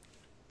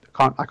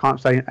I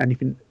can't say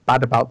anything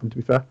bad about them, to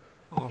be fair.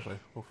 Oh, lovely.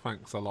 Well,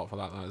 thanks a lot for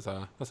that.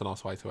 That's a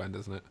nice way to end,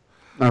 isn't it?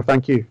 No,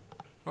 thank you.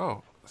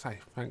 Well, say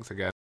thanks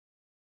again,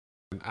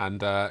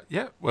 and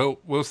yeah,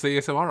 we'll see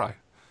you tomorrow.